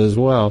Rotunda as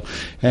well.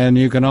 And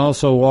you can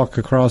also walk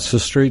across the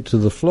street to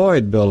the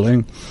Floyd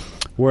Building,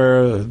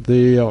 where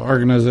the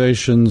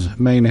organization's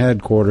main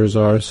headquarters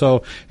are.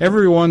 So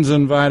everyone's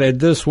invited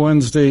this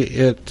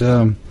Wednesday.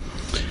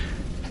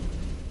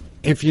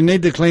 If you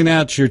need to clean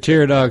out your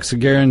tear ducts, I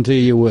guarantee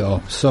you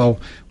will. So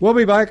we'll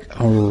be back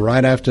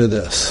right after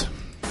this.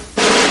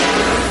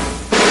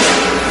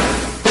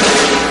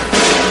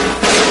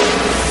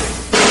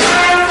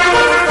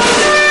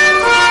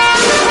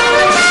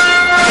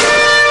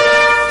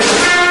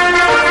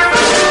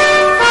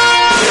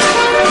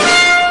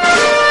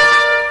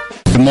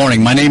 Good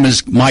morning. My name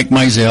is Mike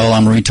Mizell.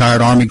 I'm a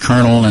retired Army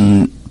colonel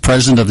and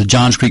president of the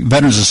Johns Creek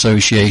Veterans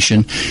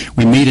Association.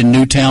 We meet in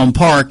Newtown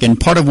Park, and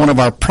part of one of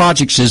our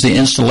projects is the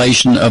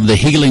installation of the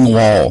Healing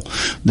Wall,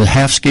 the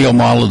half-scale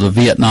model of the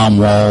Vietnam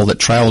Wall that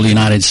traveled the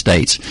United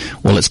States.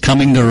 Well, it's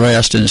coming to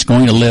rest, and it's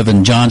going to live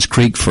in Johns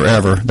Creek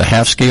forever, the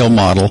half-scale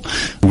model.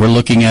 We're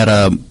looking at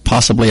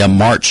possibly a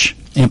March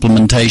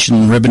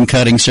implementation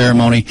ribbon-cutting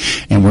ceremony,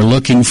 and we're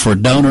looking for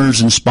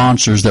donors and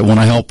sponsors that want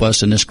to help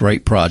us in this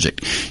great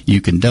project. You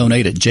can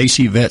donate at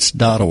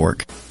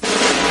jcvets.org.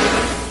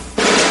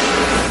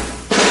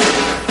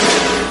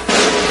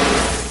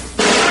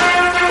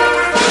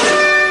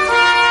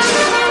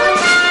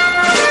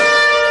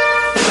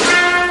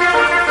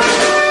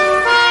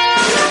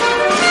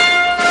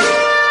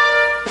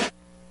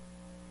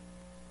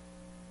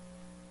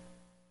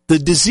 The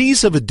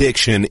disease of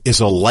addiction is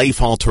a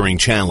life-altering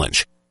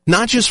challenge,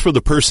 not just for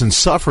the person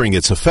suffering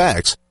its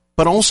effects,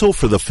 but also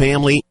for the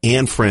family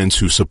and friends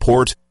who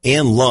support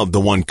and love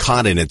the one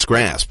caught in its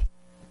grasp.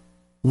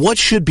 What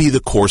should be the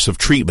course of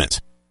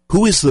treatment?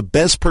 Who is the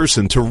best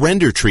person to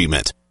render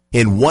treatment?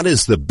 And what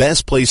is the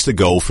best place to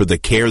go for the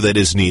care that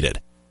is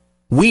needed?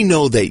 We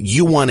know that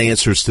you want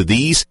answers to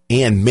these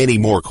and many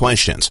more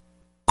questions.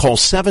 Call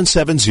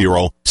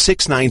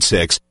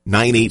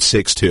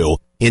 770-696-9862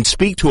 and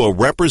speak to a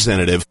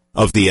representative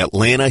of the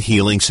Atlanta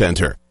Healing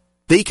Center.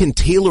 They can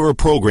tailor a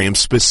program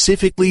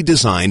specifically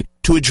designed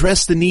to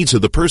address the needs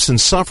of the person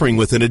suffering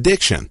with an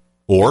addiction,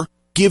 or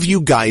give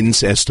you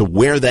guidance as to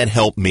where that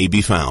help may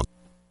be found.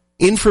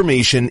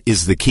 Information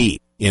is the key,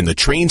 and the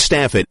trained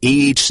staff at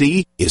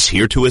AHC is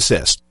here to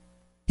assist.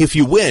 If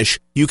you wish,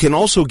 you can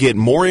also get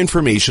more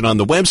information on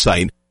the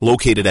website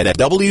located at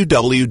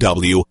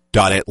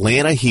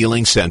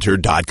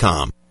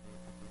www.atlantahealingcenter.com.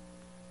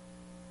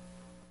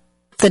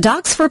 The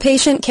Docs for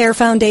Patient Care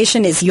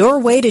Foundation is your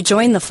way to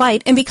join the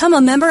fight and become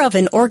a member of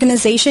an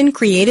organization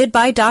created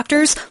by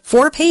doctors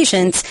for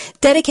patients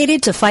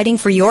dedicated to fighting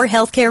for your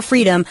healthcare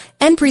freedom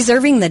and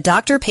preserving the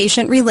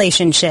doctor-patient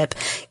relationship.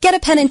 Get a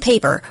pen and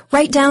paper.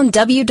 Write down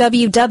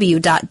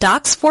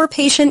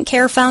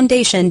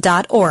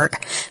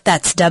www.docsforpatientcarefoundation.org.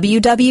 That's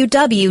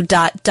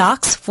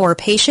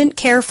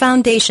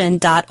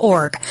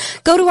www.docsforpatientcarefoundation.org.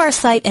 Go to our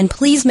site and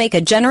please make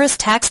a generous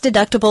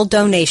tax-deductible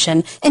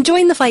donation and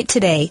join the fight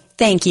today.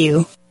 Thank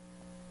you.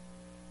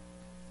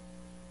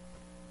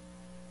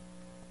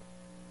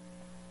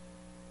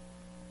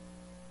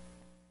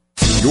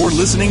 You're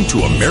listening to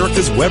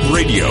America's Web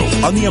Radio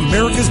on the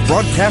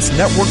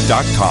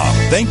AmericasBroadcastNetwork.com.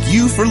 Thank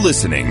you for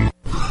listening.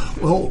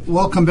 Well,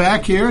 welcome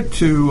back here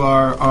to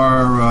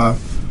our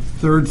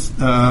third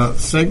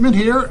segment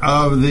here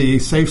of the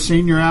Safe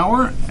Senior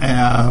Hour.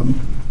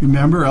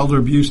 Remember, elder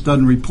abuse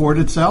doesn't report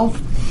itself.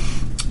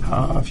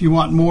 If you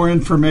want more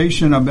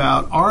information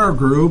about our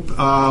group,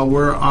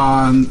 we're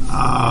on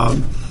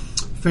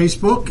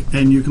Facebook,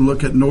 and you can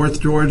look at North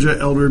Georgia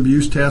Elder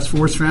Abuse Task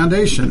Force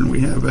Foundation.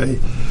 We have a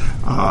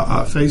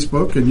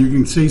Facebook, and you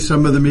can see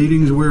some of the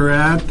meetings we're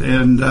at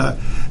and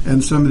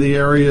some of the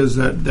areas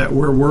that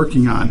we're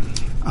working on.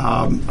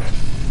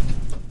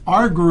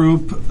 Our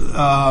group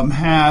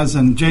has,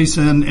 and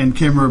Jason and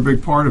Kim are a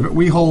big part of it,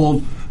 we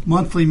hold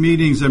monthly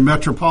meetings in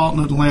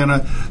metropolitan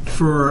Atlanta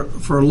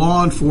for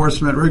law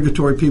enforcement,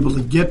 regulatory people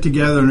to get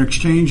together and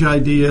exchange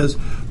ideas,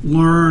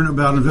 learn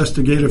about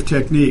investigative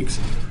techniques.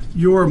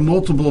 Your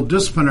multiple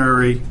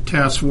disciplinary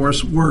task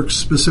force works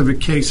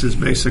specific cases,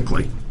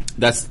 basically.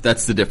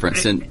 That's the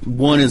difference. And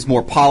one is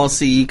more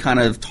policy, kind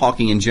of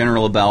talking in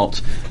general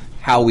about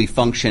how we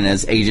function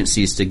as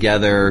agencies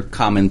together,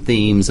 common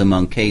themes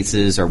among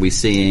cases. Are we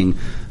seeing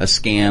a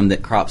scam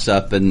that crops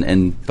up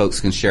and folks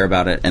can share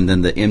about it? And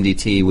then the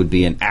MDT would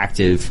be an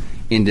active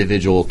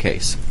individual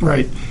case.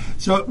 Right.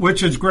 So,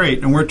 which is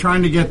great. And we're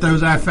trying to get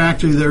those out.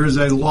 Actually, there is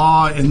a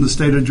law in the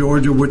state of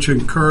Georgia which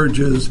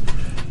encourages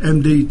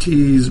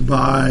MDTs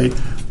by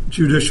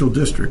judicial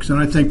districts. And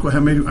I think, how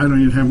many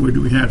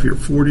do we have here?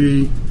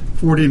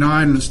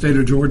 49 in the state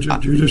of Georgia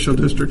judicial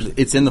districts.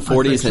 It's in the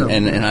 40s, so.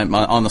 and I'm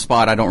on the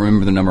spot. I don't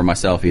remember the number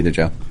myself either,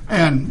 Joe.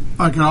 And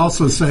I can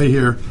also say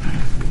here,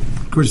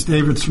 of course,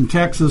 David's from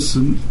Texas,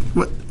 and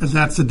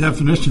that's the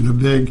definition of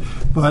big,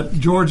 but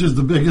Georgia's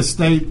the biggest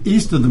state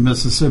east of the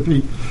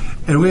Mississippi,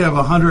 and we have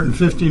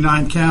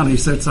 159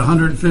 counties. That's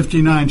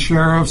 159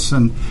 sheriffs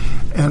and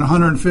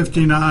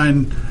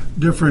 159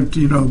 different,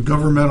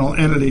 governmental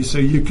entities. So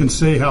you can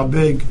see how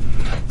big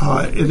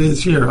it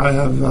is here. I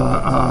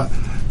have...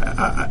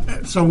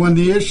 So when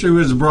the issue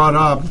is brought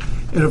up,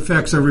 it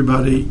affects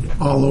everybody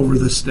all over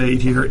the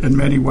state here in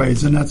many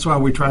ways, and that's why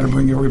we try to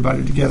bring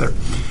everybody together.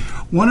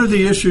 one of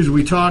the issues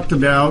we talked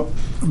about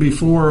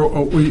before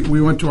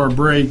we went to our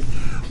break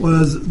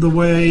was the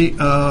way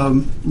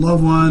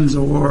loved ones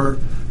or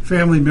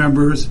family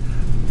members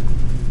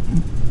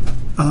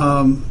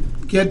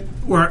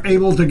were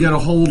able to get a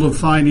hold of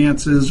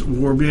finances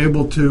or be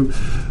able to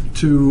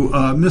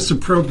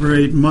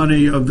misappropriate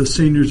money of the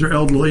seniors or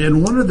elderly.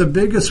 And one of the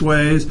biggest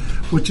ways,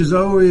 which is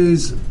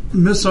always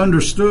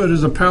misunderstood,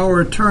 is a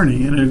power of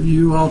attorney. And if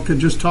you all could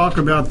just talk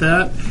about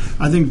that,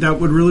 I think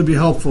that would really be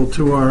helpful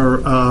to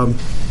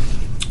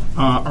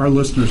our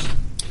listeners.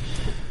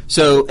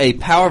 So a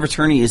power of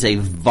attorney is a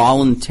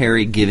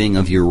voluntary giving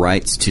of your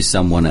rights to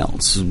someone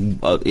else.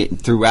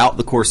 Throughout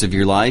the course of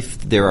your life,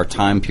 there are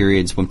time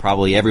periods when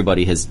probably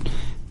everybody has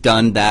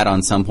done that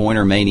on some point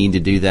or may need to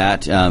do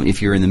that.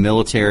 If you're in the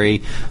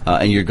military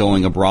and you're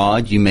going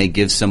abroad, you may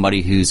give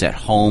somebody who's at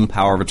home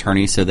power of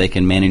attorney so they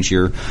can manage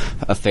your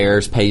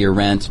affairs, pay your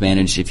rent,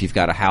 manage if you've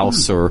got a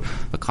house or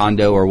a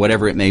condo or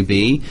whatever it may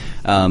be.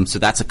 So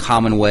that's a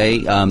common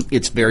way.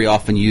 It's very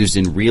often used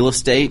in real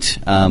estate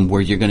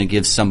where you're going to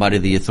give somebody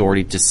the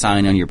authority to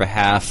sign on your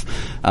behalf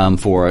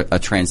for a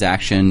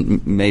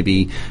transaction.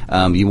 Maybe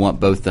you want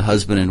both the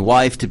husband and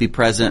wife to be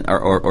present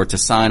or to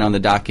sign on the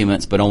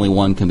documents, but only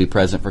one can be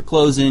present for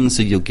closing,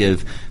 so you'll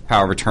give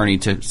power of attorney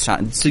to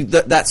sign, so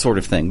that sort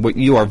of thing.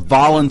 You are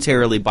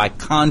voluntarily by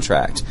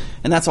contract,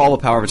 and that's all a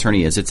power of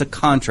attorney is. It's a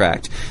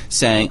contract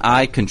saying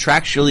I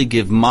contractually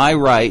give my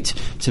right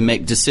to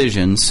make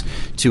decisions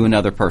to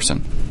another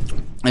person.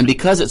 And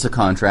because it's a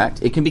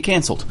contract, it can be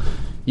canceled.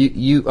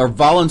 You are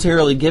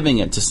voluntarily giving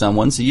it to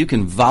someone, so you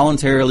can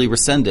voluntarily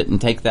rescind it and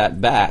take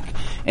that back.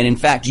 And in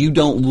fact, you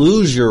don't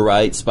lose your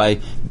rights by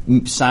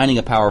signing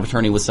a power of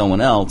attorney with someone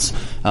else.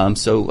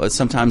 So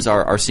sometimes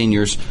our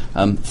seniors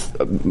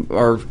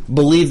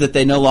believe that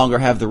they no longer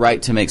have the right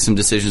to make some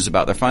decisions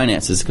about their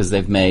finances because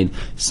they've made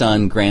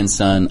son,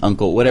 grandson,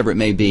 uncle, whatever it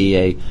may be,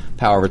 a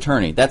power of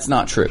attorney. That's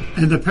not true.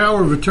 And the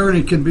power of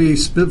attorney can be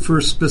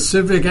for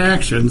specific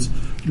actions,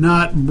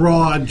 not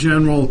broad,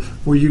 general,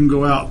 where you can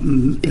go out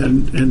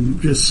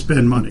and just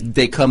spend money.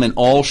 They come in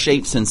all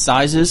shapes and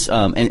sizes,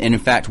 and in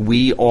fact,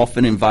 we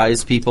often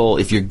advise people,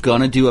 if you're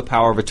going to do a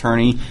power of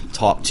attorney,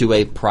 talk to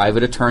a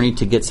private attorney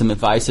to get some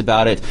advice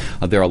about it.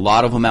 There are a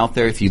lot of them out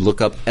there. If you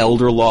look up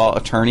elder law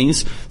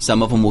attorneys,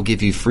 some of them will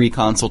give you free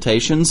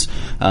consultations.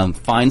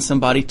 Find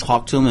somebody,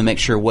 talk to them, and make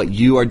sure what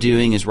you are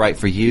doing is right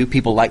for you.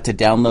 People like to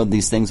download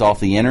these things off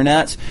the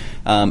internet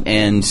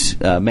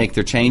and make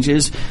their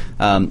changes.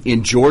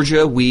 In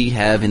Georgia, we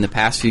have, in the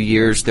past few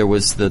years, there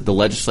was the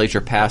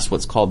legislature passed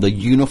what's called the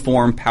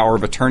Uniform Power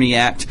of Attorney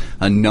Act.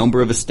 A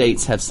number of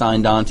states have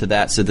signed on to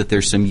that so that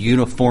there's some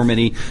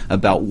uniformity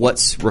about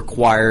what's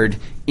required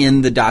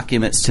in the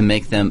documents to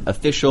make them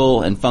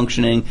official and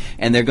functioning,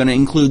 and they're going to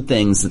include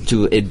things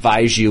to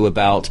advise you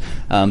about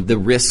the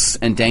risks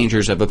and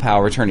dangers of a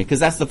power of attorney, because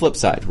that's the flip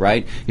side,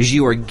 right? Is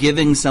you are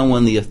giving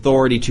someone the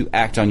authority to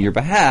act on your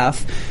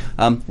behalf,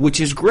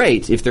 which is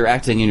great if they're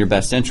acting in your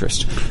best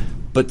interest.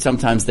 But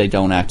sometimes they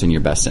don't act in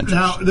your best interest.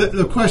 Now,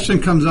 the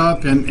question comes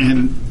up,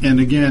 and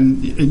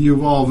again, and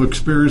you've all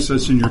experienced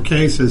this in your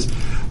cases,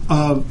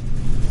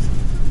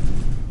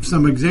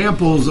 some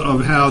examples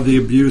of how the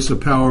abuse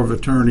of power of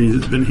attorney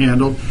has been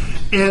handled.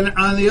 And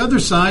on the other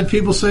side,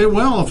 people say,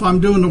 well, if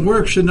I'm doing the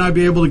work, shouldn't I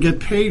be able to get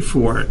paid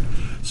for it?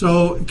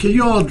 So can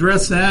you all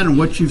address that and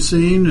what you've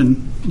seen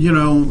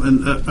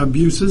and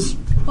abuses?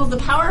 Well, the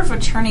power of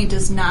attorney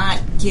does not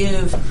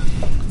give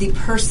the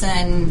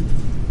person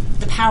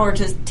the power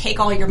to take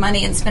all your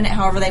money and spend it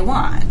however they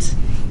want.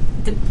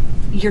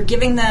 You're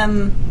giving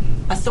them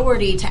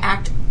authority to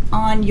act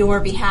on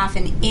your behalf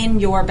and in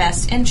your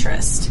best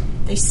interest.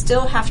 They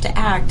still have to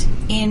act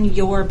in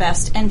your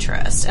best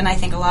interest, and I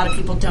think a lot of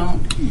people don't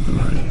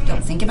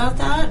think about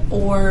that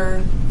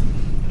or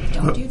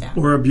don't do that.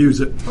 Or abuse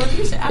it. Or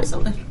abuse it,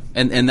 absolutely.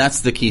 And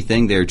that's the key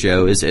thing there,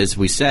 Joe, is as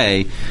we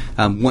say,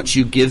 once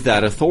you give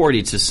that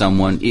authority to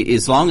someone,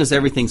 as long as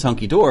everything's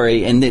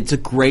hunky-dory, and it's a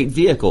great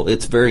vehicle,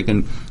 it's very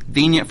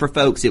convenient for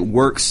folks. It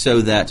works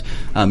so that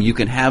you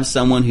can have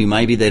someone who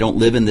maybe they don't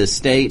live in this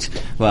state,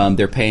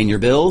 they're paying your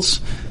bills,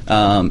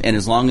 and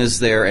as long as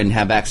they're and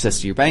have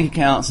access to your bank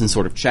accounts and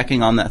sort of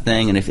checking on that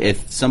thing, and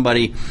if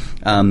somebody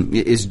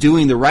is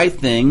doing the right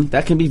thing,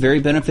 that can be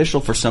very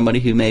beneficial for somebody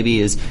who maybe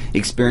is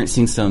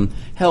experiencing some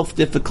health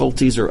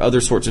difficulties or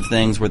other sorts of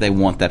things where they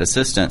want that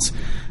assistance.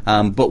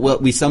 But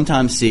what we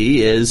sometimes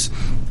see is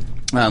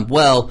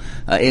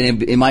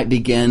it might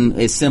begin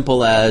as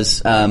simple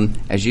as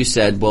you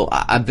said, well,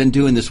 I've been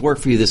doing this work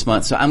for you this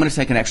month, so I'm going to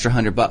take an extra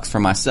 $100 for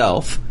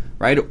myself,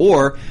 right?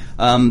 Or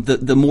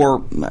the more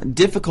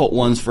difficult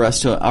ones for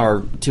us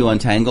to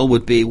untangle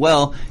would be,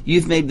 well,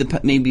 you've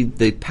made maybe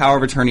the power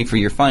of attorney for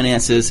your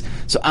finances,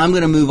 so I'm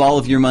going to move all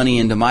of your money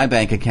into my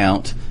bank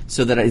account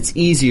so that it's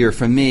easier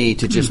for me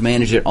to just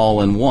manage it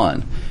all in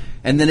one.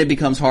 And then it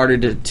becomes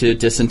harder to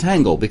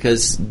disentangle,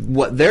 because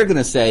what they're going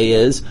to say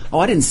is, oh,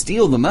 I didn't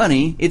steal the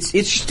money.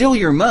 It's still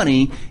your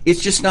money.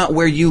 It's just not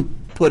where you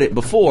put it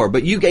before,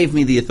 but you gave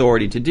me the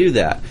authority to do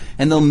that.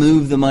 And they'll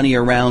move the money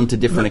around to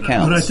different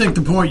accounts. But I think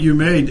the point you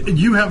made,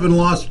 you haven't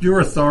lost your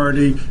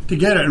authority to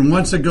get it. And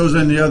once it goes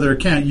in the other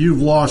account,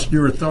 you've lost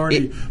your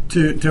authority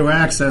to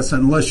access it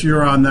unless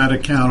you're on that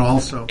account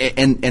also.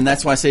 And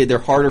that's why I say they're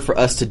harder for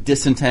us to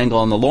disentangle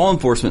on the law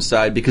enforcement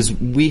side, because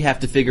we have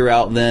to figure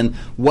out then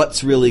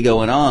what's really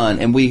going on,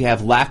 and we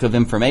have lack of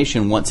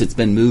information once it's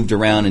been moved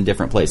around in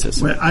different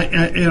places. Well,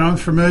 I'm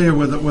familiar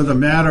with a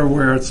matter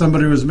where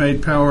somebody was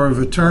made power of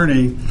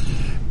attorney,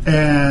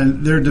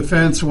 and their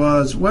defense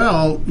was,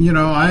 well,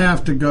 I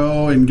have to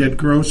go and get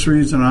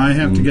groceries and I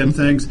have to get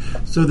things.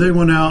 So they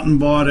went out and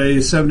bought a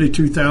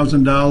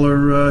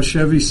 $72,000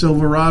 Chevy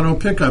Silverado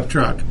pickup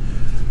truck.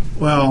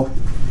 Well,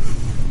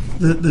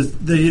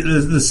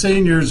 the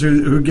seniors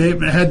who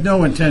had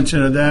no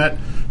intention of that,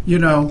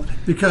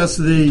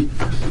 because I think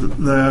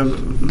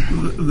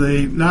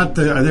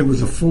it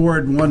was a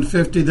Ford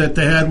 150 that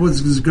they had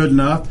was good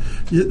enough.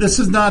 This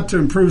is not to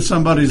improve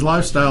somebody's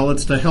lifestyle;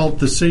 it's to help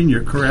the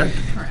senior. Correct.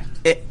 Correct.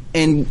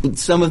 And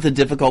some of the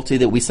difficulty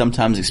that we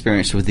sometimes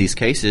experience with these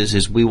cases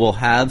is we will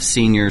have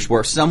seniors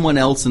where someone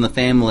else in the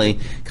family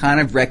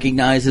kind of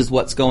recognizes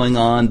what's going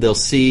on. They'll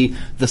see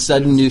the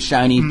sudden new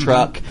shiny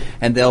truck,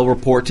 and they'll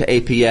report to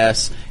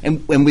APS.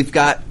 And we've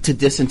got to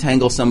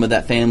disentangle some of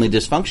that family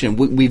dysfunction.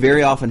 We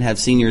very often have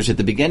seniors at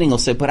the beginning will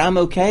say, but I'm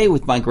okay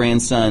with my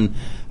grandson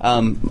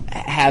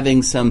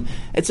having some,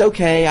 it's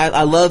okay,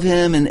 I love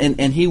him,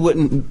 and he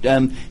wouldn't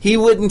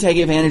take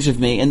advantage of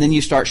me. And then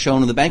you start showing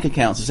them the bank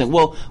accounts and saying,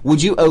 well,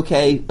 would you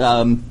okay,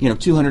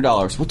 $200?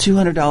 Well,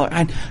 $200,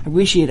 I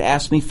wish he had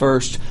asked me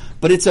first,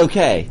 but it's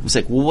okay. It's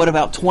like, well, what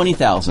about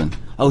 $20,000?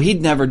 Oh,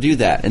 he'd never do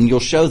that. And you'll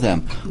show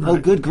them, oh,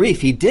 good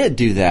grief, he did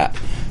do that.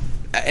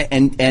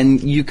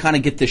 And you kind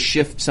of get this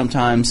shift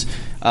sometimes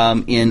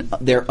in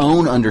their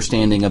own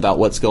understanding about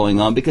what's going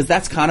on, because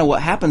that's kind of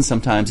what happens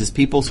sometimes is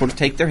people sort of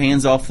take their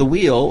hands off the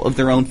wheel of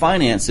their own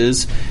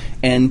finances,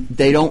 and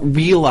they don't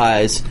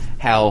realize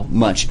how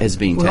much is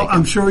being taken. Well,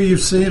 I'm sure you've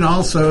seen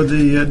also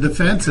the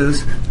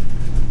defenses.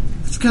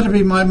 It's going to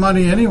be my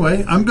money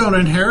anyway. I'm going to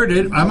inherit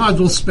it. I might as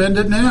well spend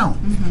it now.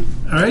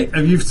 Mm-hmm. All right?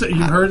 Have you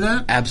heard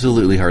that?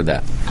 Absolutely heard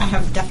that. I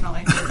have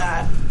definitely heard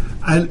that.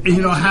 And it's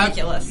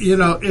ridiculous.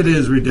 It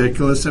is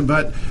ridiculous,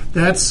 but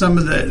that's some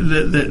of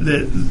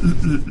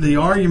the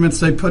arguments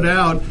they put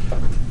out.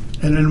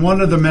 And in one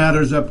of the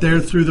matters up there,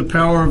 through the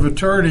power of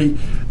attorney,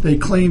 they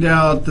cleaned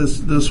out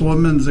this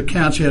woman's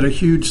account. She had a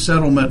huge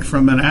settlement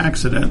from an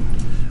accident.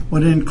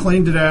 Went in,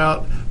 cleaned it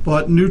out,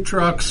 bought new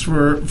trucks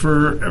for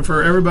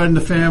everybody in the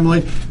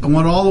family, and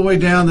went all the way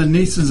down to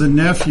nieces and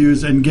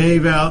nephews and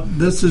gave out,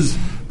 this is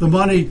the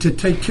money to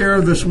take care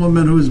of this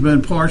woman who's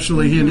been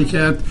partially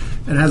handicapped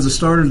and has a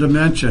start of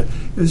dementia.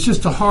 It's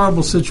just a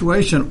horrible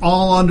situation,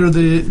 all under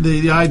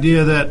the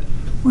idea that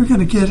we're going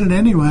to get it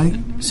anyway.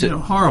 So,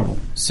 horrible.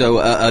 So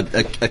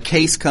a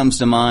case comes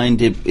to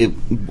mind. It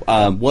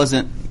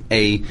wasn't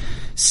a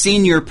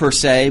senior per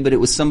se, but it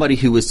was somebody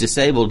who was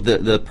disabled.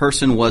 The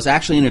person was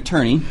actually an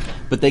attorney,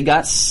 but they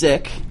got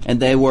sick, and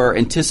they were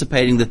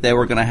anticipating that they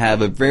were going to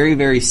have a very,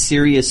 very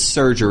serious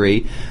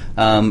surgery,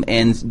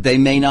 and they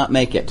may not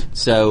make it.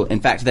 So, in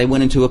fact, they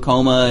went into a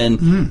coma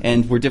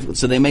and were difficult.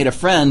 So they made a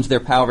friend, their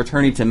power of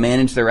attorney, to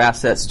manage their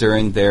assets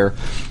during their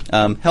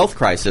health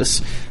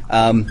crisis.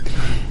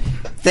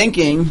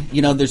 Thinking,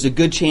 there's a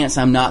good chance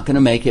I'm not going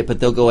to make it, but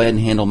they'll go ahead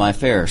and handle my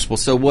affairs. Well,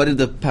 so what did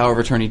the power of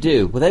attorney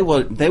do?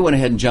 Well, they went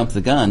ahead and jumped the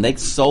gun. They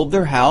sold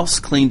their house,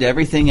 cleaned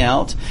everything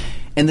out,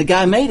 and the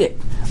guy made it.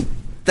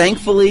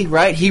 Thankfully,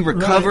 right, he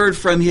recovered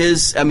from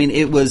his,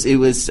 it was he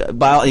was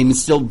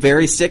still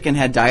very sick and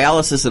had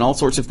dialysis and all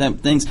sorts of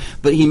things,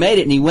 but he made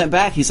it, and he went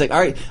back. He's like, all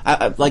right,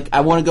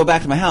 I want to go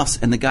back to my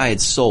house. And the guy had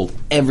sold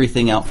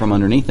everything out from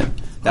underneath him.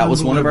 That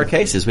was one of our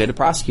cases. We had to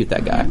prosecute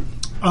that guy.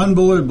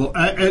 Unbelievable.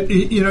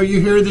 You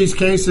hear these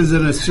cases,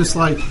 and it's just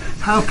like,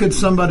 how could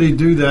somebody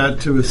do that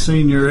to a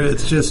senior?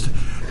 It's just,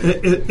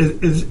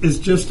 it's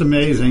just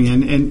amazing.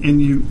 And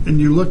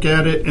you look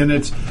at it,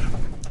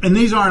 and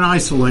these aren't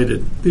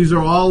isolated. These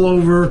are all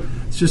over.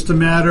 It's just a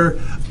matter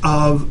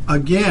of,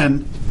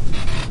 again,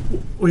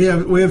 we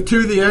have two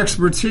of the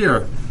experts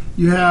here.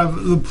 You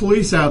have the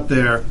police out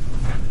there,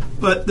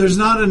 but there's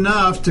not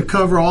enough to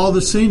cover all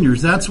the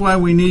seniors. That's why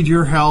we need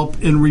your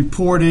help in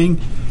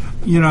reporting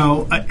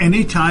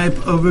any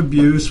type of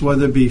abuse,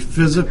 whether it be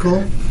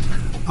physical,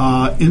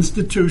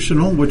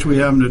 institutional, which we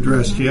haven't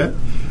addressed yet,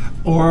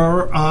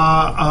 or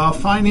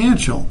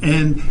financial.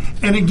 And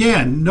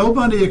again,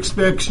 nobody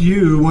expects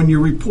you, when you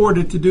report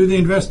it, to do the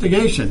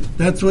investigation.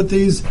 That's what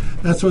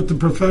the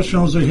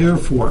professionals are here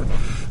for.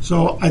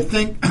 So I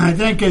think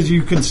as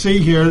you can see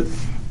here,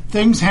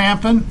 things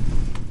happen.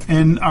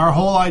 And our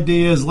whole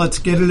idea is, let's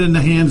get it in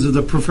the hands of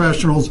the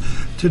professionals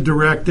to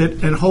direct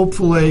it, and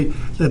hopefully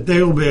that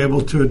they will be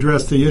able to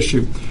address the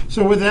issue.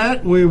 So with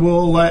that, we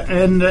will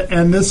end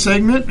this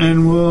segment,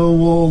 and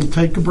we'll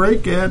take a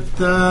break of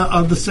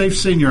the Safe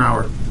Senior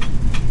Hour.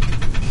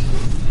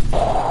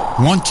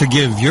 Want to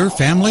give your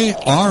family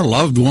or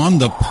loved one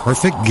the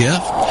perfect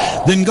gift?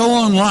 Then go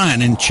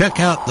online and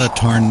check out the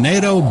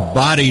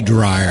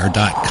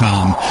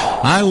TornadoBodyDryer.com.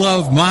 I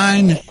love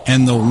mine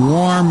and the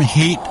warm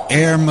heat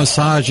air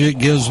massage it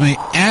gives me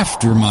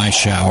after my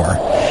shower.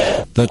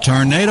 The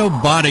Tornado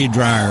Body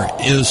Dryer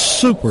is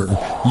super.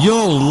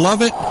 You'll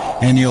love it,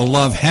 and you'll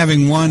love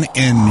having one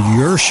in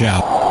your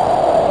shower.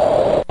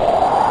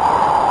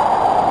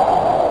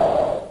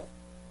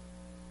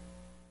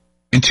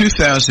 In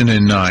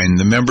 2009,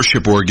 the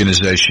membership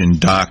organization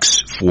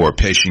Docs for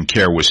Patient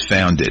Care was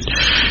founded.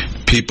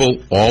 People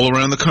all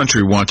around the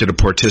country wanted to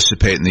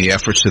participate in the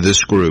efforts of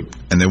this group,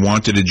 and they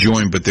wanted to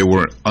join, but they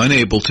were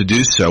unable to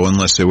do so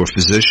unless they were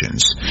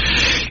physicians.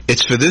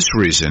 It's for this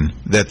reason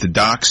that the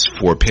Docs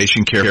for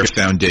Patient Care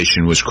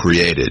Foundation was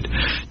created.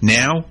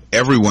 Now,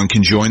 everyone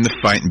can join the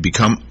fight and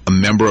become a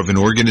member of an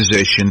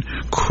organization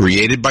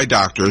created by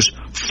doctors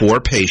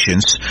for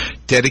patients,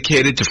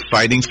 dedicated to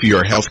fighting for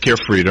your healthcare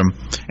freedom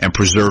and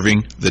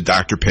preserving the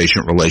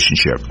doctor-patient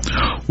relationship.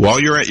 While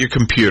you're at your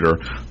computer,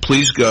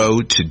 please go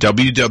to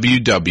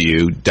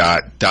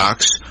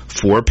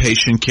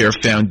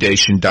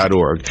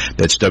www.docs4patientcarefoundation.org.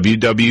 That's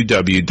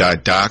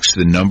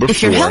www.docs4patientcarefoundation.org.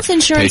 If your health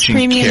insurance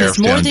premium is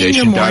more than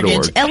your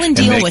mortgage, Ellen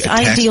Deal with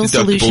Ideal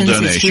Solutions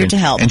is here to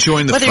help. And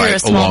join the Whether fight you're a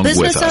small along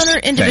business with us. owner,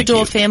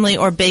 individual, family,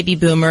 or baby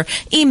boomer,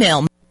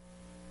 email.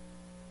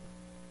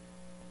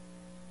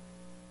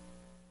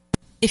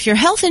 If your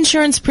health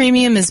insurance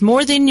premium is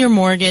more than your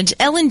mortgage,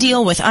 Ellen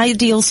Deal with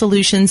Ideal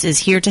Solutions is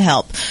here to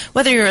help.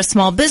 Whether you're a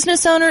small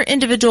business owner,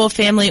 individual,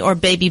 family, or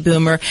baby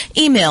boomer,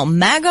 email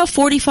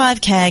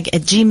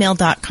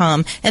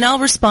MAGA45CAG@gmail.com and I'll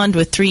respond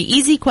with 3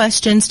 easy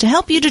questions to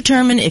help you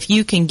determine if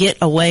you can get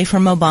away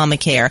from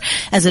Obamacare.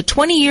 As a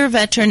 20-year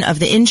veteran of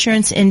the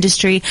insurance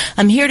industry,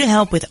 I'm here to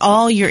help with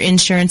all your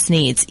insurance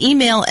needs.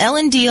 Email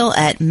Ellen Deal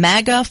at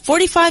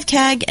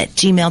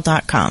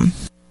MAGA45CAG@gmail.com.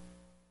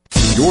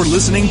 You're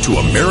listening to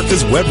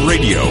America's Web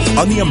Radio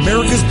on the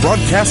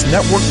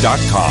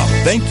AmericasBroadcastNetwork.com.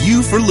 Thank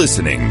you for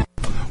listening.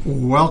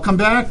 Welcome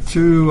back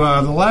to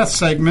the last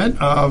segment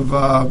of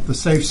the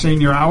Safe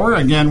Senior Hour.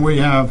 Again, we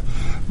have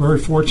very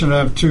fortunate to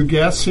have 2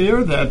 guests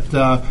here that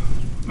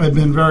have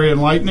been very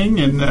enlightening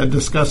in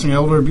discussing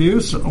elder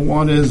abuse.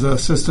 One is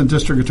Assistant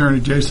District Attorney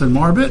Jason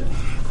Marbut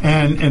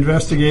and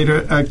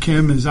Investigator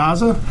Kim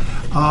Izaza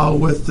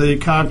with the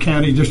Cobb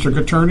County District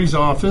Attorney's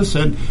Office.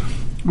 And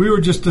we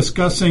were just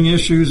discussing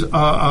issues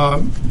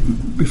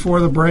before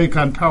the break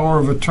on power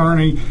of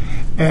attorney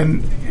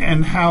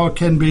and how it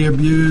can be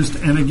abused.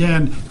 And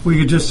again, we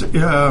could just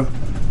go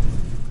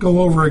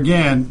over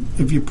again.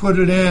 If you put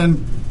it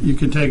in, you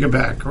can take it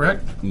back,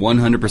 correct?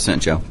 100%,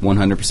 Joe.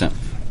 100%.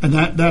 And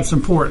that's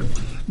important.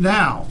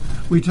 Now,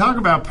 we talk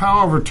about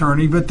power of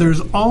attorney, but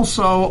there's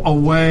also a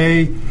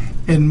way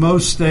in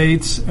most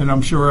states, and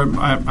I'm sure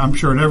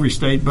in every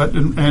state, but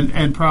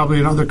and probably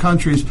in other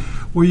countries,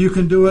 where you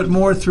can do it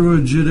more through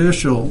a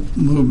judicial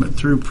movement,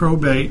 through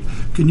probate.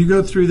 Can you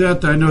go through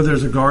that? I know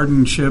there's a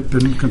guardianship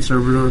and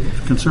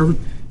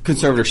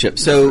conservatorship.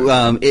 So,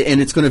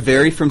 and it's going to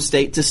vary from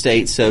state to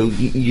state. So,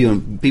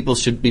 people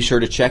should be sure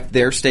to check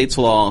their state's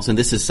laws. And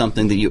this is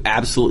something that you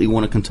absolutely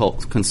want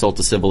to consult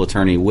a civil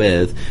attorney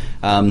with.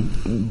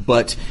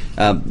 But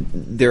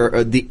there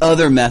are the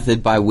other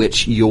method by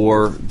which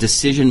your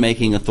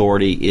decision-making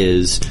authority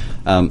is,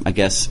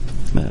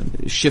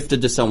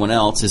 shifted to someone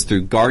else is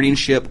through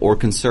guardianship or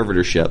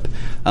conservatorship.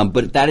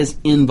 But that is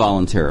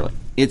involuntarily.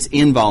 It's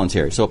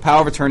involuntary. So, a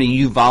power of attorney,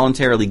 you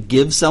voluntarily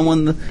give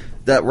someone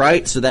that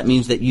right, so that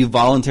means that you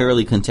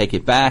voluntarily can take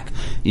it back,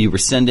 you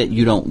rescind it,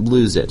 you don't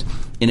lose it.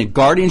 In a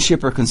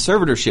guardianship or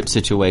conservatorship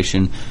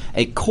situation,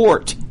 a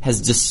court has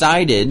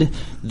decided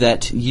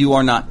that you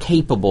are not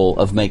capable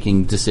of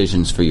making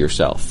decisions for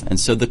yourself. And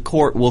so the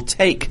court will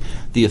take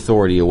the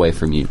authority away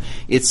from you.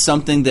 It's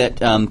something that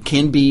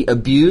can be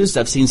abused.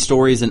 I've seen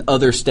stories in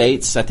other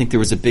states. I think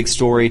there was a big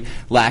story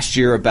last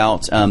year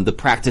about the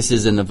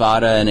practices in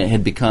Nevada, and it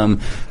had become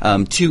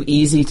too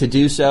easy to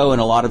do so,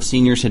 and a lot of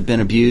seniors had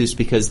been abused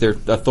because their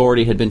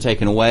authority had been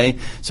taken away.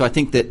 So I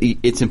think that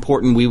it's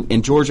important.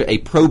 In Georgia, a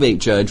probate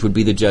judge would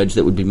be the judge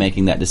that would be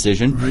making that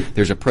decision. Right.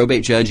 There's a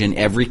probate judge in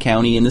every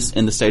county in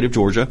the state of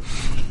Georgia.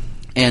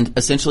 And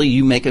essentially,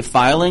 you make a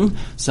filing.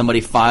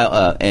 Somebody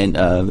and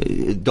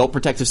Adult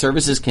Protective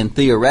Services can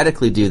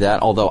theoretically do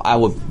that. Although I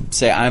would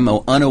say I'm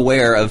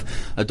unaware of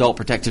Adult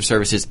Protective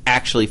Services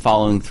actually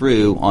following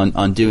through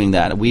on doing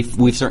that.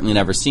 We've certainly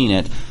never seen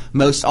it.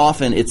 Most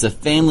often, it's a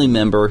family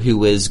member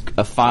who is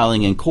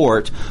filing in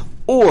court,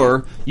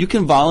 or you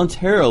can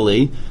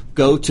voluntarily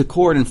go to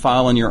court and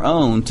file on your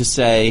own to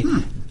say,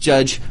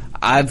 Judge,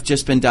 I've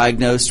just been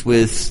diagnosed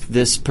with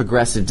this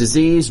progressive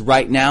disease.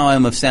 Right now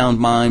I'm of sound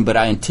mind, but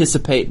I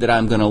anticipate that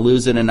I'm going to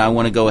lose it, and I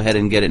want to go ahead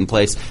and get it in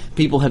place.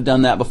 People have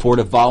done that before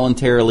to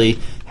voluntarily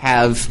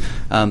have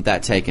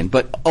that taken.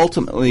 But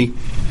ultimately,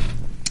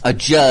 a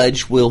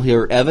judge will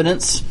hear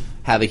evidence,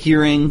 have a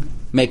hearing,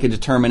 make a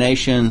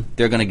determination.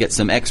 They're going to get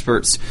some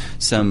experts,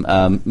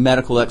 some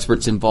medical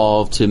experts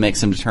involved to make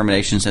some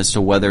determinations as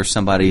to whether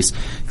somebody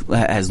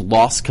has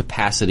lost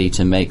capacity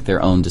to make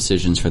their own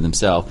decisions for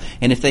themselves.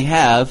 And if they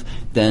have,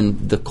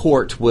 then the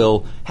court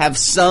will have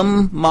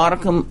some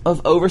modicum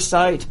of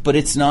oversight, but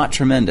it's not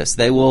tremendous.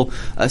 They will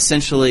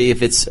essentially,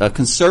 if it's a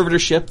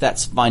conservatorship,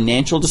 that's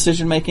financial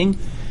decision making.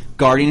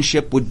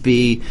 Guardianship would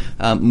be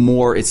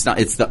more. It's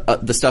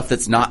the stuff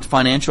that's not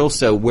financial.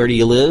 So where do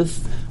you live?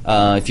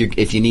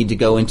 If you need to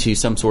go into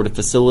some sort of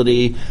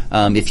facility,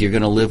 if you're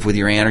going to live with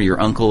your aunt or your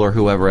uncle or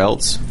whoever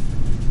else.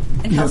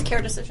 And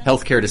healthcare decisions.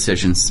 Healthcare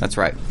decisions. That's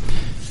right.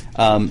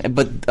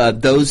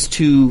 But those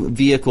two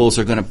vehicles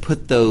are going to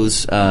put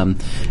those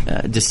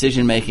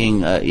decision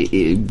making.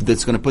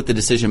 That's going to put the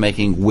decision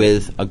making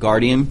with a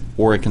guardian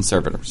or a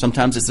conservator.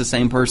 Sometimes it's the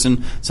same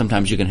person.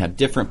 Sometimes you can have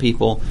different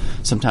people.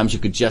 Sometimes you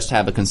could just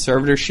have a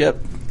conservatorship.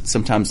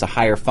 Sometimes the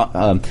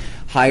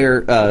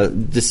higher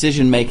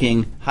decision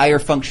making, higher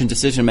function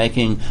decision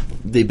making,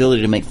 the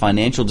ability to make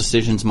financial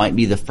decisions might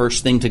be the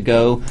first thing to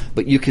go,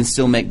 but you can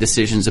still make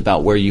decisions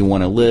about where you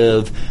want to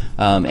live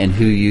and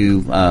who you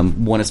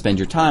want to spend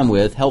your time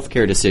with,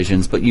 healthcare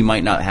decisions, but you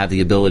might not have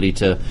the ability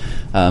to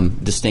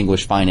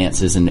distinguish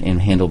finances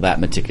and handle that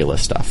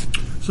meticulous stuff.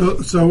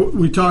 So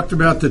we talked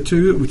about the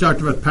two. We talked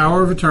about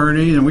power of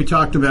attorney, and we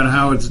talked about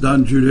how it's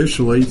done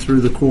judicially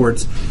through the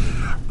courts.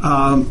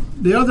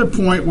 The other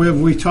point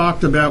we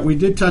talked about, we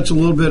did touch a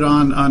little bit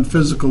on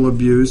physical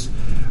abuse,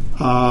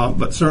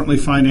 but certainly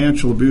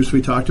financial abuse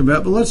we talked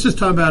about. But let's just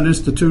talk about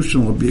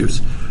institutional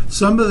abuse.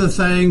 Some of the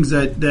things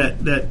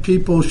that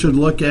people should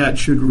look at,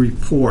 should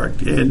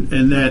report,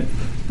 and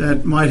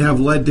that might have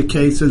led to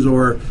cases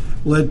or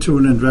led to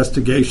an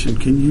investigation.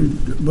 Can you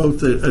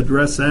both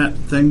address that?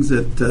 Things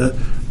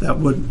that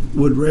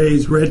would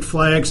raise red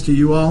flags to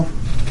you all?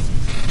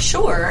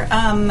 Sure.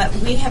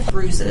 We have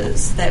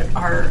bruises that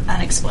are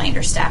unexplained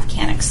or staff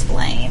can't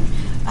explain,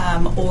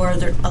 or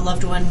a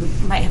loved one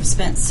might have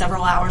spent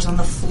several hours on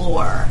the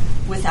floor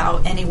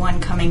without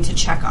anyone coming to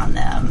check on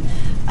them.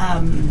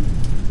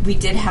 We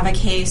did have a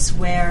case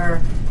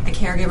where a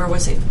caregiver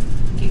was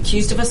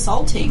accused of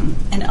assaulting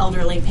an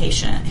elderly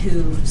patient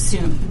who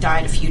soon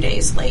died a few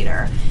days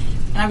later.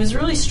 And I was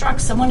really struck.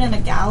 Someone in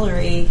a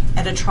gallery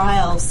at a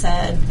trial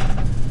said,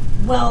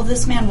 well,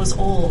 this man was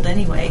old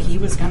anyway. He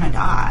was going to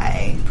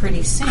die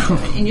pretty soon.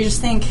 And you just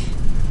think,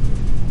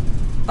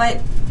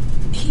 but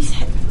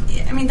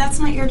that's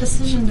not your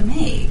decision to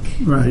make.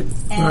 Right.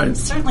 And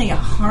certainly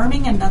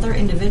harming another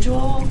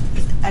individual,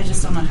 I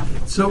just don't know how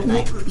people do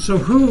that. So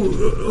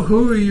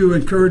who are you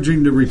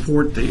encouraging to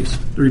report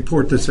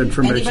this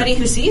information? Anybody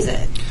who sees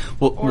it.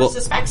 Or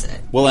suspects it.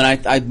 Well,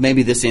 and I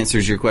maybe this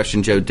answers your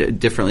question, Joe,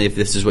 differently if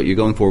this is what you're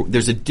going for.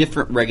 There's a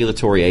different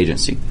regulatory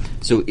agency.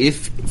 So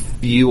if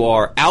you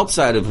are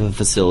outside of a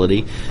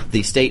facility,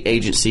 the state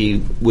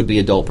agency would be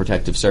Adult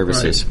Protective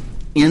Services. Right.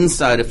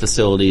 Inside of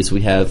facilities,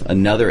 we have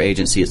another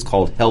agency. It's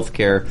called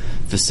Healthcare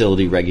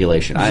Facility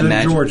Regulation. It's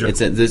in Georgia.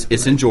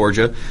 It's in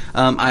Georgia.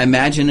 I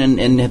imagine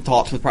and have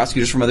talked with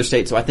prosecutors from other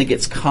states, so I think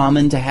it's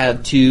common to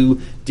have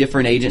two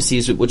different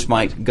agencies which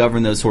might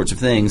govern those sorts of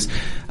things.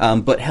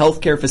 But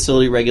Healthcare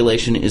Facility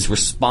Regulation is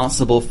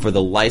responsible for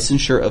the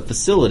licensure of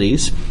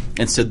facilities,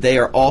 and so they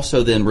are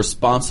also then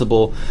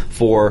responsible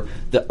for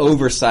the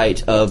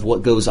oversight of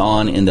what goes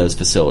on in those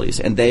facilities.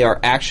 And they are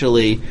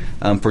actually,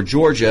 for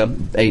Georgia,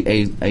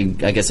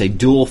 a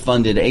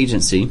dual-funded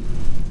agency.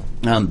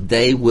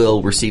 They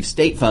will receive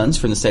state funds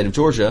from the state of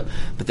Georgia,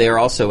 but they are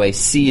also a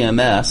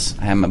CMS.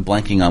 I'm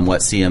blanking on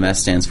what CMS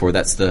stands for.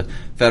 That's the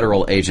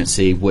federal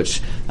agency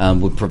which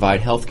would provide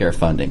health care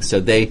funding.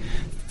 So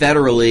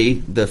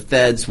federally, the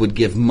feds would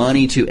give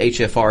money to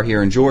HFR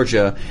here in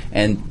Georgia,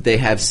 and they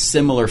have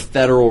similar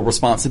federal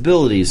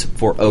responsibilities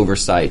for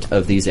oversight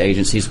of these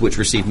agencies which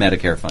receive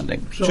Medicare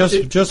funding. So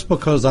just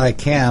because I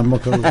can,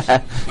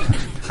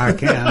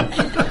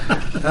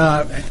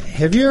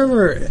 have you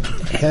ever,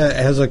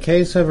 has a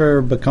case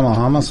ever become a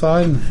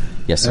homicide?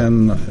 Yes, sir.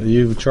 And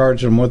you've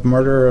charged them with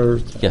murder?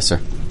 Yes,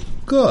 sir.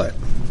 Good.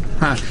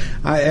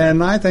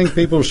 I think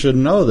people should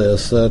know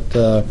this,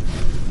 that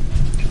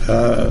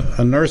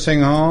a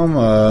nursing home,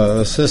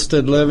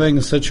 assisted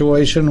living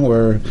situation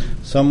where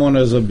someone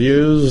is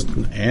abused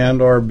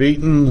and or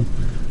beaten,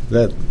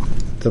 that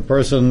the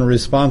person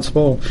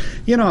responsible,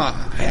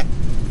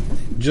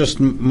 just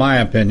my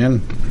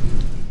opinion.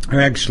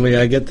 Actually,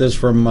 I get this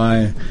from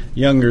my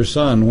younger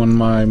son when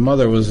my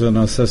mother was in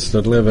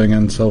assisted living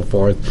and so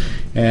forth.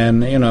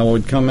 And,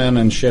 would come in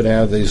and she'd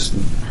have these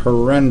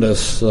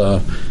horrendous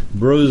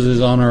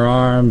bruises on her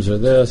arms or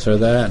this or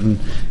that.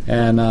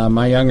 And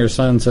my younger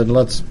son said,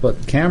 let's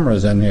put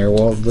cameras in here.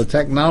 Well, the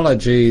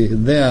technology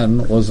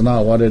then was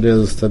not what it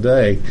is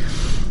today.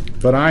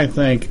 But I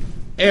think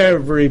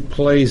every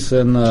place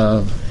in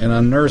a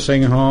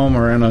nursing home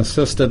or in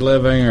assisted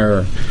living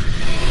or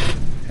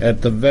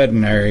at the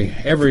veterinary,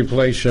 every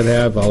place should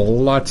have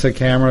lots of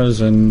cameras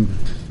and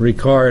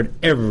record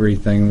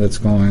everything that's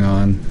going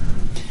on.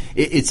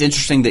 It's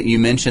interesting that you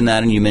mentioned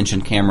that, and you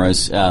mentioned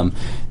cameras.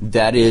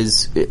 That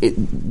is,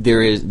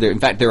 in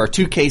fact, there are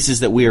 2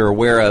 cases that we are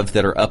aware of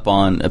that are up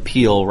on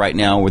appeal right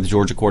now with the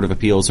Georgia Court of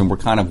Appeals, and we're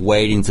kind of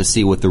waiting to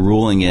see what the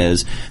ruling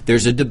is.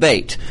 There's a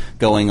debate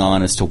going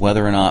on as to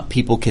whether or not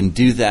people can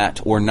do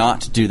that or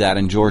not do that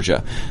in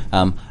Georgia.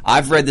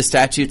 I've read the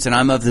statutes, and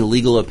I'm of the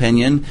legal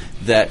opinion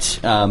that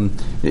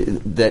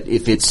that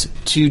if it's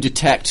to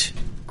detect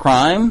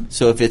crime,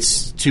 so if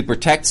it's to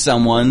protect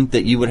someone,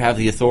 that you would have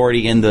the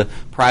authority in the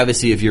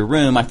privacy of your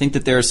room. I think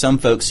that there are some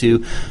folks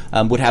who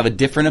would have a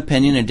different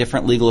opinion, a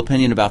different legal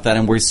opinion about that,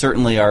 and we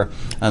certainly are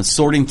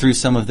sorting through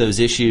some of those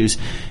issues.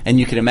 And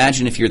you can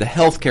imagine if you're the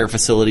healthcare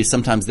facility,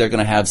 sometimes they're going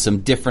to have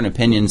some different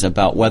opinions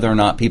about whether or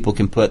not people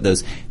can put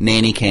those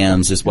nanny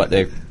cams, is what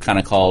they're kind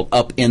of called,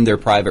 up in their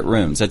private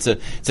rooms. It's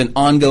an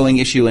ongoing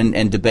issue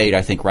and debate,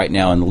 I think, right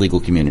now in the legal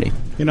community.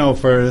 You know,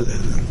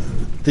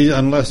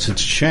 unless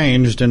it's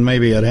changed, and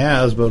maybe it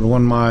has, but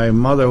when my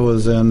mother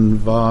was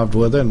involved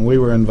with it and we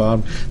were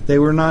involved, they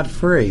were not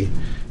free.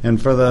 And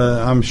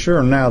I'm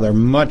sure now they're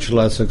much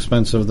less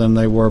expensive than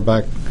they were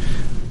back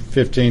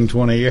 15,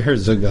 20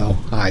 years ago,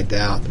 I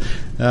doubt.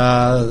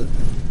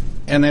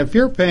 And if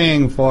you're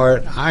paying for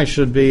it, I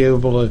should be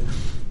able to,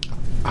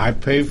 I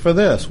pay for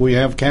this. We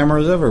have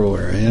cameras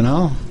everywhere, you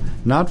know.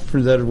 Not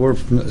that we're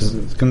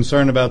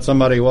concerned about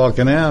somebody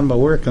walking in, but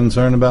we're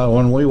concerned about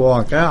when we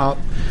walk out,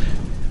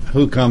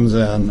 who comes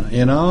in,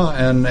 you know.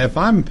 And if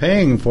I'm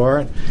paying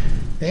for it,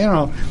 you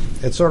know,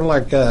 it's sort of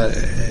like,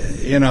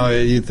 you know,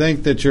 you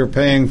think that you're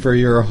paying for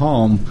your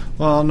home.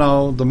 Well,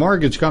 no, the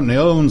mortgage company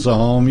owns the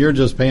home. You're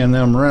just paying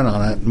them rent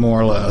on it,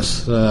 more or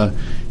less.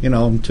 You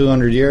know,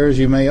 200 years,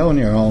 you may own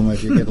your home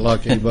if you get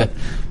lucky. But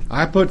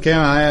I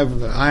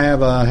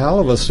have a hell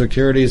of a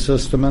security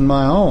system in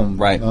my home,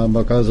 right?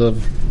 Because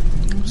of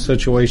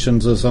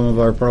situations of some of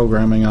our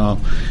programming.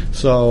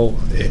 So,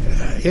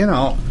 you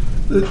know,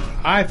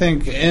 I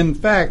think, in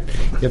fact,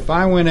 if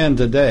I went in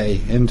today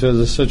into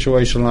the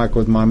situation like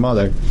with my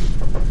mother,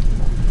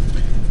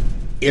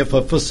 if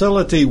a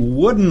facility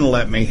wouldn't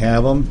let me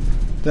have them,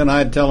 then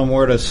I'd tell them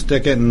where to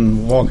stick it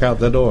and walk out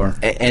the door.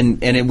 And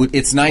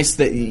it's nice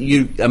that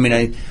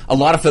a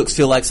lot of folks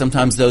feel like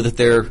sometimes, though, that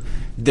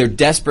they're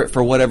desperate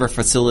for whatever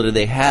facility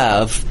they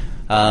have.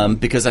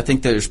 Because I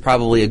think there's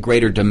probably a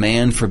greater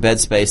demand for bed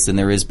space than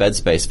there is bed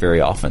space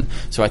very often.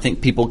 So I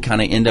think people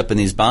kind of end up in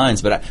these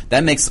binds. But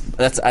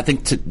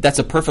that's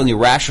a perfectly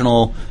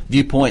rational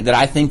viewpoint that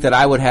I think that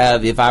I would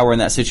have if I were in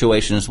that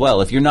situation as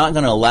well. If you're not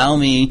going to allow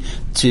me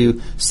to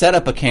set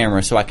up a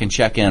camera so I can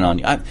check in on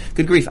you,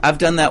 good grief, I've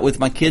done that with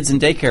my kids in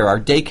daycare. Our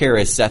daycare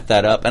has set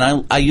that up,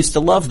 and I used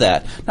to love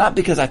that. Not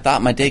because I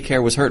thought my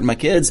daycare was hurting my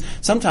kids.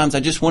 Sometimes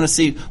I just want to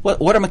see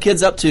what are my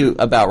kids up to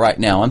about right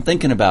now. I'm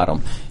thinking about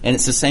them, and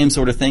it's the same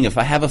sort of thing. If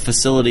I have a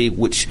facility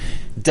which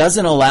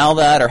doesn't allow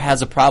that or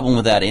has a problem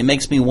with that, it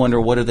makes me wonder,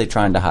 what are they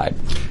trying to hide?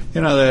 You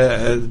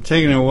know,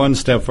 taking it one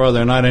step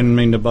further, and I didn't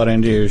mean to butt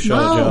into your show,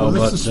 Joe.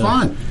 This is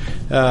fun.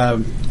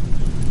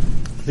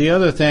 The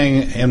other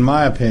thing, in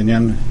my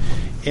opinion,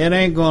 it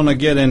ain't going to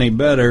get any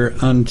better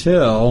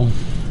until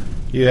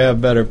you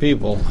have better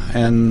people.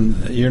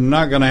 And you're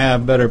not going to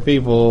have better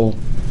people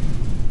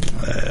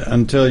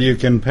until you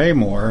can pay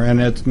more.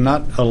 And it's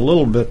not a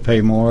little bit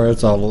pay more,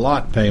 it's a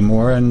lot pay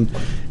more. And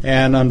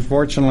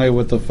unfortunately,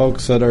 with the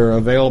folks that are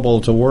available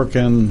to work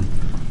in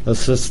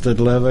assisted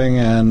living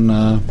and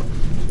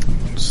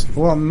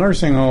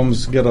nursing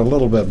homes get a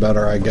little bit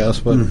better, I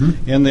guess, but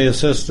in the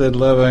assisted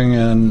living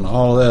and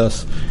all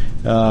this,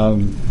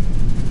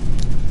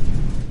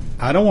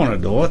 I don't want to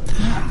do it,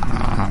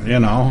 you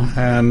know,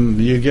 and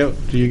you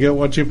get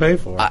what you pay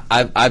for.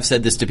 I've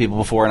said this to people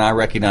before, and I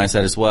recognize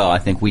that as well. I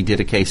think we did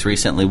a case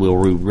recently where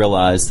we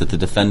realized that the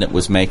defendant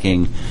was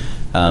making,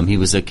 he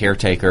was a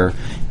caretaker,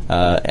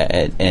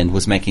 and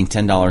was making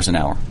 $10 an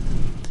hour.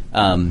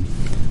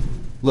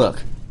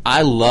 Look,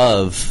 I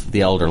love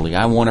the elderly.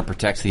 I want to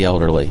protect the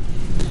elderly.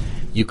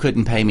 You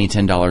couldn't pay me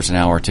 $10 an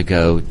hour to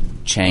go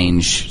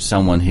change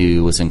someone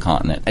who was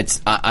incontinent.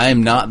 I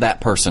am not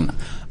that person.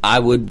 I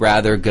would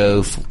rather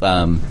go,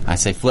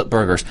 flip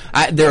burgers.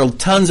 There are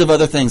tons of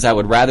other things I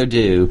would rather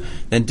do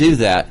than do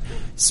that.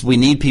 So we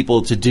need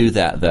people to do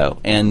that, though.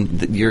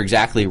 And you're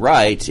exactly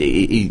right.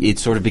 It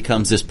sort of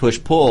becomes this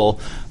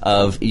push-pull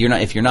of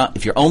if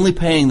you're only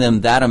paying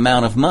them that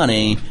amount of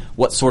money,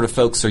 what sort of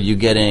folks are you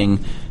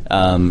getting?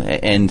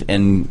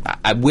 And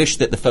I wish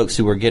that the folks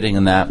who were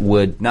getting that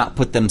would not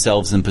put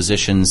themselves in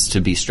positions to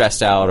be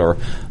stressed out or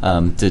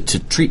to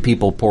treat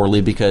people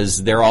poorly,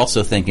 because they're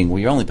also thinking, well,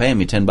 you're only paying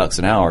me $10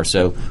 an hour,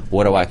 so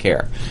what do I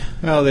care?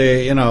 Well,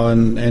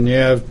 and you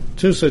have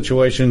two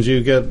situations.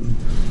 You get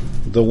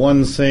the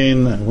one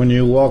scene when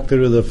you walk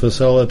through the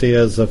facility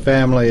as a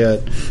family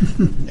at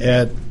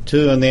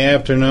 2 in the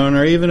afternoon,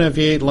 or even if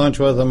you eat lunch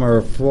with them,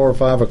 or 4 or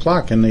 5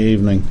 o'clock in the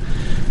evening.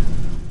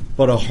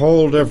 But a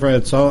whole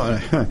different,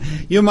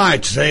 you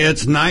might say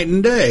it's night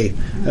and day.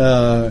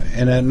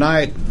 And at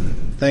night,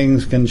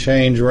 things can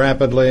change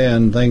rapidly,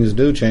 and things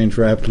do change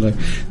rapidly.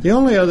 The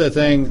only other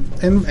thing,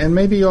 and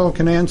maybe you all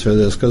can answer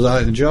this,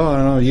 because Joe,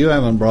 I know you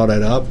haven't brought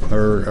it up,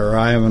 or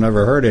I haven't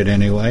ever heard it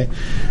anyway.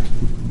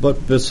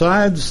 But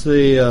besides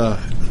the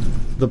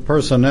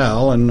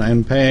personnel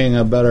and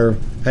paying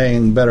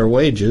better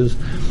wages,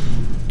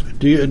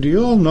 do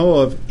you all know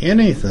of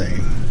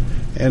anything?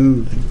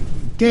 And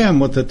again,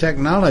 with the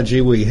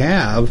technology we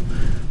have,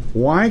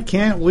 why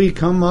can't we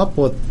come up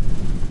with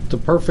the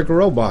perfect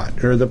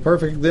robot or the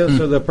perfect this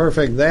or the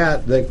perfect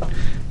that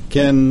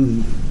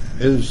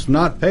is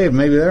not paid?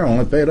 Maybe they're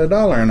only paid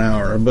 $1 an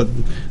hour, but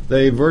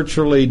they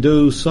virtually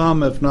do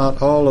some, if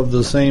not all, of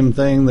the same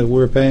thing that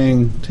we're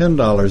paying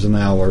 $10 an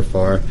hour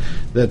for.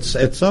 That's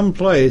at some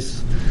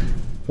place.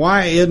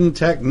 Why isn't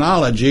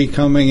technology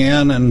coming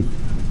in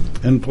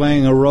and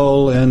playing a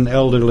role in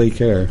elderly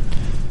care?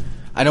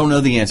 I don't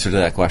know the answer to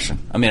that question.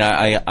 I mean,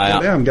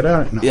 get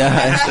out. No.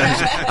 Yeah,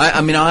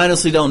 I mean, I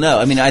honestly don't know.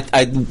 I mean,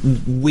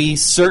 we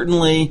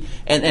certainly,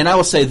 and I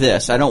will say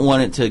this: I don't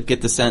want it to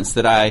get the sense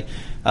that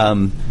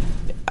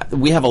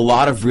we have a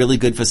lot of really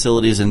good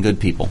facilities and good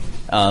people,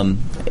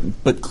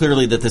 but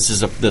clearly that this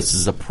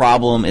is a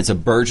problem. It's a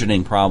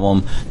burgeoning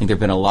problem. I think there've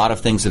been a lot of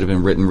things that have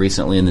been written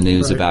recently in the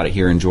news about it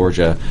here in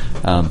Georgia.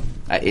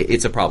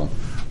 It's a problem.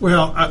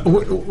 Well,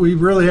 we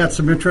really had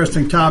some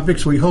interesting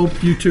topics. We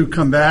hope you two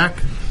come back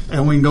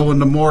and we can go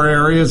into more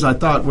areas. I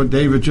thought what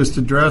David just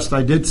addressed,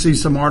 I did see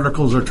some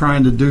articles are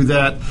trying to do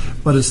that,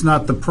 but it's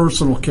not the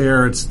personal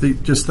care. It's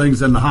just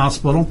things in the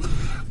hospital.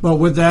 But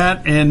with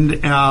that, and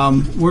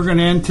we're going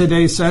to end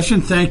today's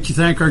session.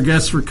 Thank our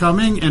guests for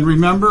coming. And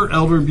remember,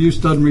 elder abuse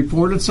doesn't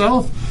report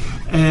itself.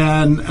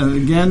 And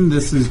again,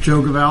 this is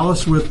Joe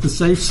Gavalis with the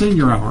Safe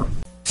Senior Hour.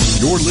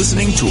 You're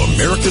listening to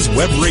America's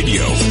Web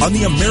Radio on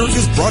the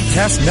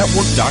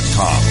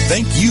AmericasBroadcastNetwork.com.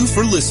 Thank you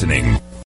for listening.